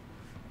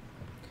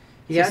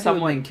 He So had to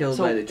have been killed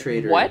so by the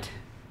traitor. What?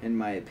 In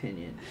my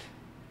opinion.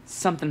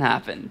 Something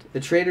happened. The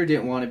traitor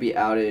didn't want to be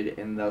outed,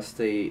 and thus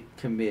they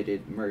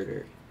committed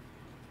murder.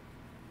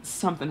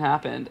 Something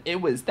happened.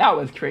 That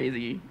was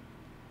crazy.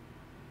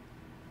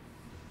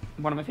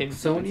 One of my favorite.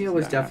 Sonya sequences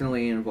was in Danganronpa.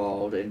 definitely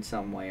involved in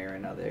some way or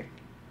another.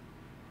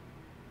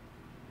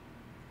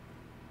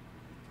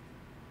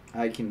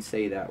 I can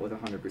say that with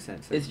 100%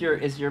 certainty.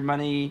 Is your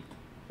money,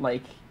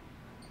 like,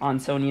 on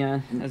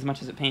Sonya as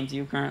much as it pains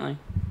you currently?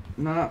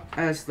 Not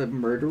as the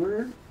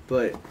murderer,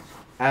 but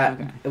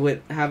Okay.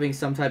 with having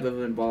some type of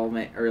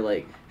involvement or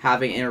like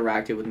having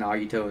interacted with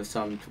Nagito in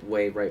some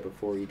way right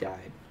before he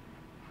died.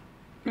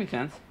 Makes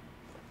sense.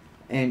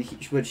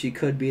 But she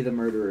could be the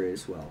murderer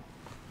as well.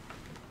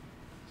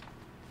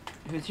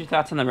 Who's your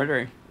thoughts on the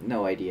murderer?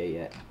 No idea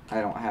yet.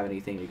 I don't have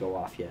anything to go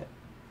off yet.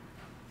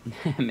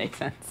 Makes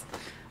sense.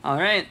 All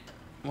right.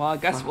 Well, I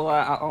guess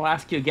I'll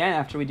ask you again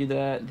after we do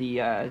the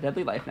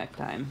Deadly Life next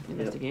time.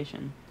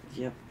 Investigation.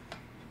 Yep.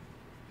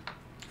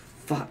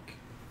 Fuck.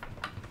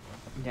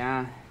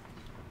 Yeah.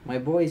 My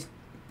boy's...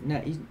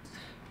 he's...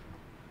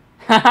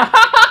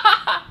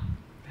 I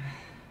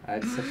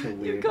had such a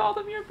weird... You called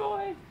him your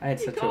boy. I had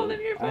You called him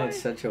your boy. I had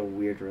such a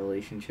weird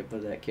relationship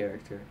with that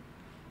character.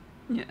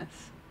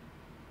 Yes.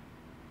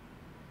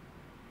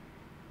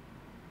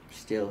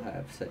 Still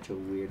have such a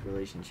weird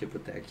relationship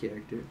with that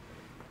character.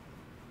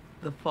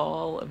 The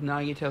fall of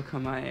Nagito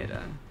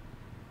Komaeda.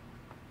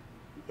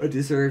 I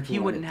deserved He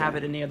one wouldn't at have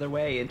that. it any other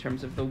way in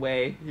terms of the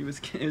way he was.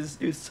 It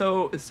was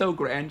so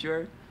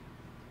grandeur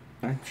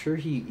I'm sure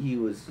he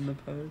was... in the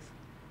pose.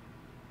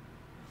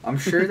 I'm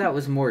sure that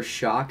was more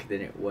shock than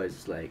it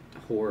was, like,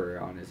 horror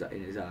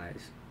in his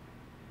eyes.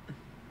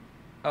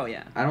 Oh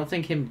yeah. I don't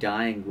think him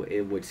dying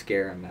it would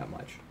scare him that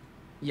much.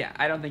 Yeah,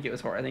 I don't think it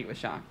was horror. I think it was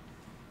shock.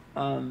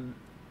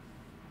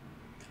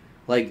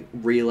 Like,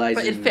 realizing...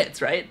 But it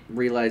fits, right?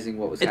 Realizing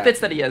what was It happening.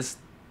 fits that he has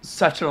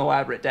such an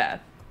elaborate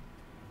death.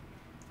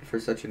 For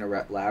such an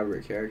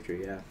elaborate character,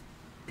 yeah.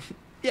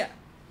 Yeah.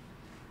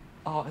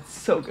 Oh, it's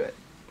so good.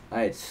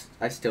 I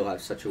still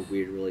have such a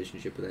weird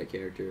relationship with that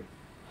character.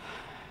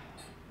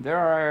 There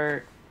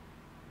are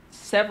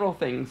several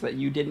things that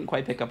you didn't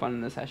quite pick up on in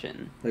the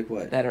session Like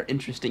what? that are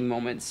interesting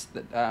moments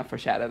that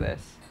foreshadow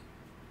this.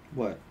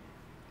 What?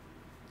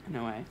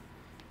 No way.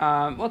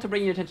 Well, to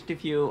bring your attention to a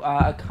few,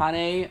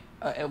 Akane,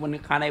 when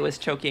Akane was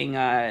choking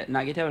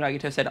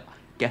Nagito said,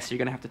 "Guess you're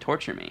gonna have to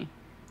torture me."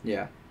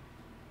 Yeah.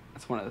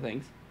 That's one of the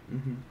things.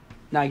 Mm-hmm.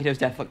 Nagito's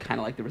death looked kind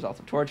of like the results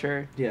of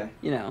torture. Yeah.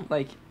 You know,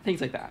 like things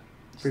like that.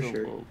 For So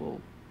sure.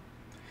 we'll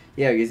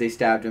Yeah, because they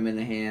stabbed him in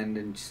the hand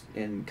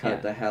and cut Yeah.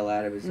 the hell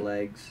out of his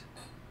legs.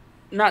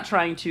 not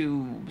trying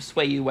to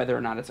sway you whether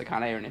or not it's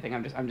Akane or anything.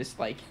 I'm just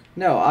like,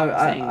 No,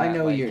 saying I that,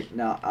 know like, you're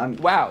no. I'm.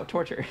 wow,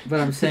 torture. But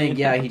I'm saying,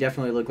 yeah, he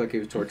definitely looked like he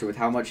was tortured with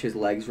how much his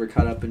legs were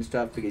cut up and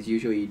stuff. Because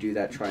usually you do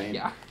that trying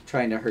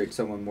to hurt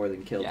someone more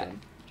than kill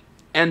them.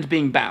 And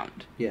being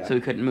bound. Yeah. So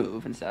he couldn't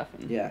move and stuff.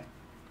 And Yeah.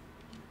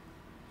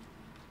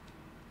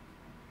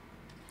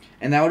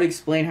 And that would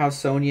explain how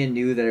Sonya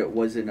knew that it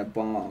wasn't a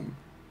bomb.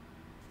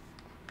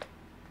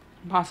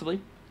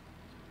 Possibly.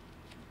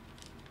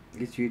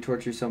 If you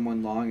torture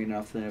someone long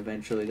enough, then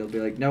eventually they'll be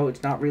like, no,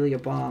 it's not really a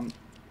bomb.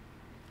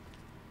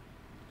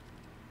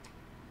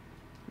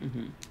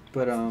 Mm-hmm.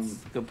 But,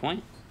 Good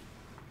point.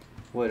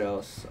 what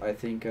else? I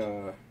think,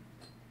 I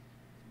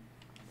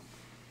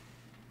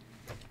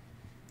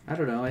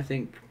don't know, I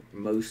think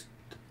most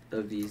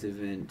of these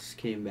events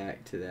came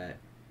back to that.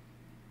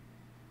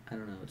 I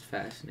don't know, it's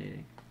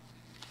fascinating.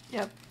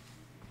 Yep.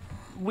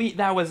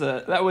 That was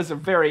a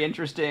very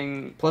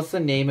interesting. Plus the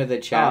name of the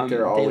chapter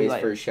Daily always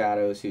life.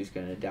 foreshadows who's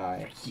gonna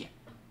die. Yeah.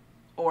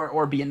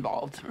 Or be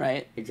involved,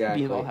 right?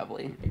 Exactly. Be involved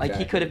heavily. Like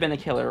he could have been a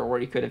killer, or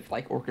he could have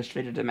like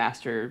orchestrated a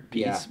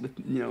masterpiece with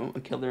a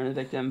killer and a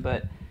victim.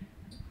 But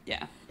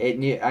yeah, I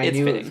knew it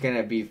fitting. was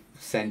gonna be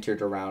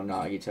centered around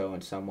Nagito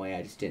in some way.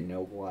 I just didn't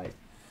know what.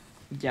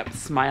 Yep.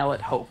 Smile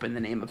at hope in the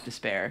name of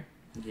despair.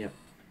 Yep.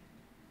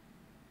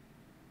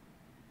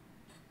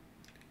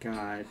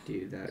 God,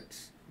 dude,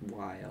 that's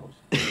wild.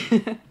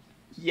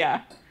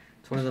 Yeah.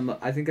 It's one of the.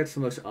 I think that's the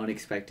most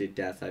unexpected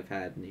death I've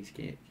had in these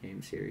game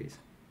series.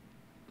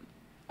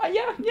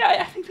 Yeah.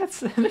 I think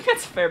that's a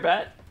fair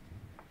bet.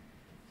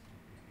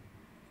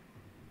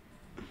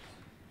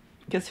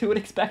 Because who would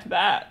expect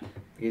that?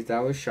 Because that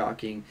was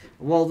shocking.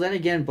 Well, then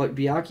again, but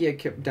Byakuya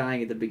kept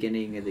dying at the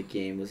beginning of the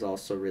game was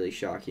also really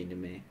shocking to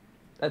me.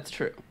 That's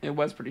true. It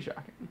was pretty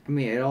shocking. I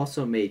mean, it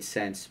also made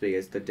sense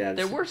because the devs.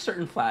 There were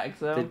certain flags,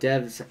 though. The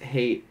devs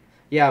hate.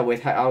 Yeah,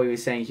 with how he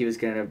was saying he was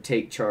gonna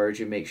take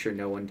charge and make sure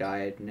no one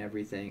died and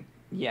everything.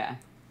 Yeah.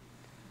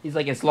 He's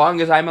like, as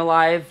long as I'm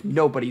alive,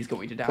 nobody's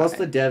going to die. Plus,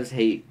 the devs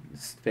hate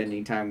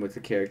spending time with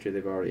a character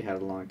they've already had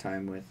a long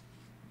time with.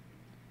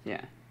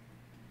 Yeah.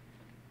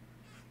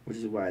 Which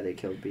is why they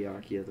killed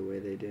Byakuya the way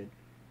they did.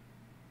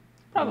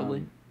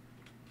 Probably.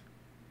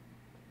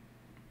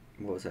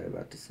 What was I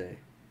about to say?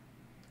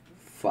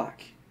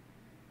 Fuck.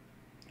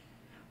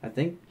 I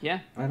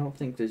don't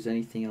think there's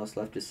anything else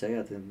left to say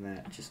other than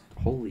that. Just,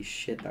 holy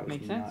shit, that was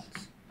Makes nuts.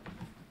 sense.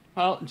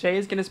 Well, Jay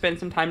is going to spend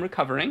some time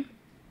recovering.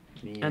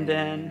 Yeah. And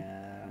then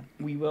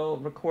we will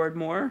record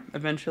more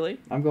eventually.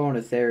 I'm going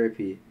to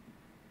therapy.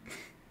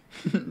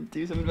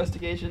 Do some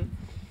investigation.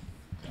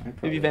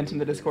 Maybe vent in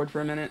the Discord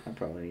for a minute. I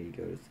probably need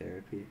to go to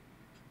therapy.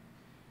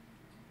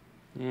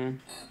 Yeah.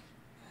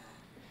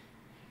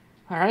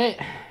 All right.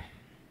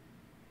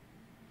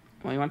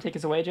 Well, you want to take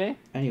us away, Jay?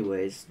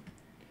 Anyways,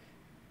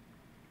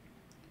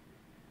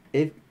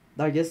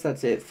 I guess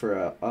that's it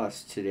for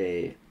us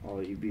today,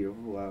 all you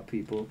beautiful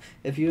people.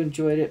 If you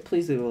enjoyed it,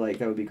 please leave a like.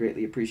 That would be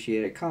greatly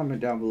appreciated. Comment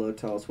down below.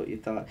 Tell us what you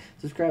thought.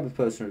 Subscribe with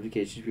post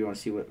notifications if you want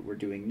to see what we're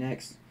doing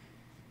next.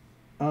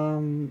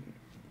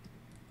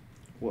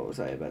 What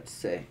was I about to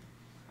say?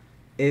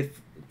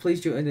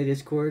 Please join the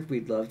Discord.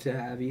 We'd love to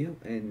have you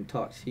and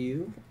talk to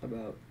you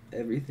about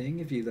everything.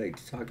 If you'd like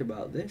to talk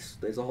about this,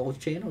 there's a whole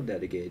channel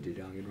dedicated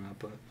to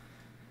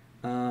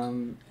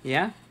Danganronpa.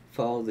 Yeah?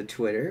 Follow the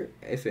Twitter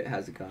if it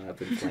hasn't gone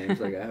up in flames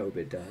like I hope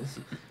it does.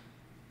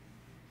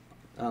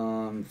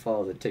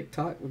 Follow the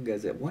TikTok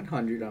because at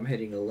 100 I'm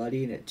hitting a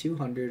Luddy and at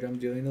 200 I'm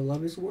doing the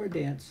Love is War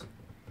dance.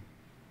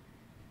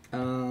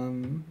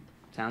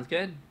 Sounds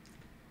good.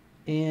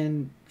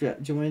 And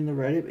join the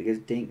Reddit because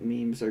dank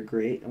memes are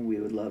great and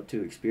we would love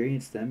to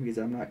experience them because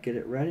I'm not good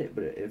at Reddit,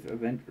 but if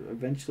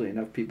eventually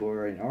enough people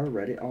are in our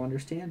Reddit, I'll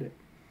understand it.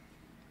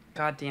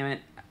 God damn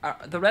it.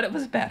 The Reddit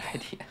was a bad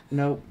idea.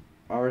 Nope.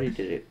 Already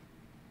did it.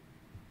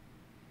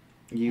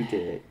 You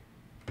did it.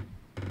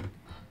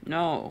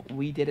 No,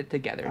 we did it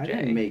together, Jay. I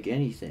didn't make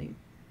anything.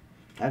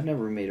 I've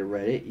never made a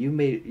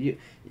Reddit.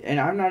 And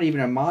I'm not even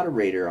a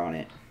moderator on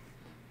it.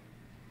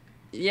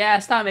 Yeah,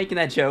 stop making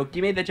that joke.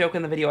 You made that joke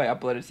in the video I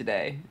uploaded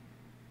today.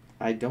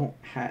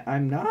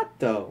 I'm not,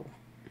 though.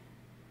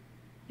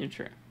 You're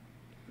true.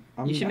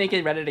 You should make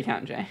a Reddit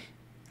account, Jay.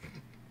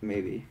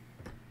 Maybe.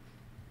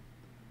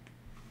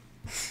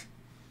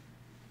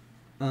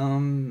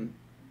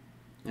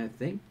 I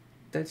think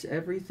that's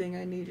everything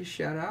I need to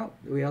shout out.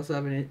 We also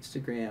have an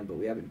Instagram, but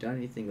we haven't done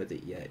anything with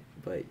it yet.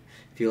 But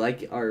if you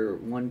like our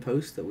one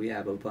post that we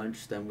have a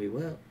bunch, then we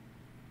will.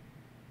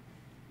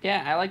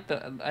 Yeah, I like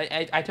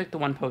I took the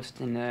one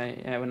post in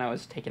when I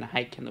was taking a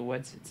hike in the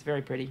woods. It's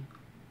very pretty.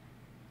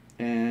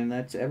 And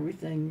that's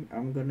everything.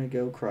 I'm gonna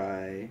go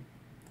cry.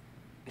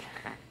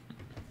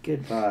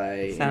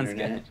 Goodbye, Sounds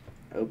Internet. good.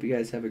 I hope you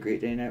guys have a great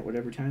day, night,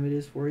 whatever time it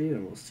is for you,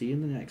 and we'll see you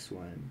in the next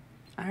one.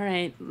 All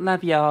right,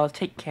 love y'all.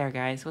 Take care,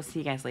 guys. We'll see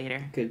you guys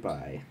later.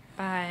 Goodbye.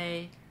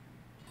 Bye.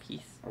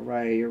 Peace.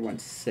 Alright, you're one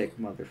sick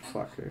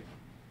motherfucker.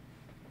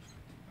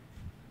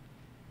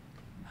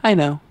 I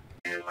know.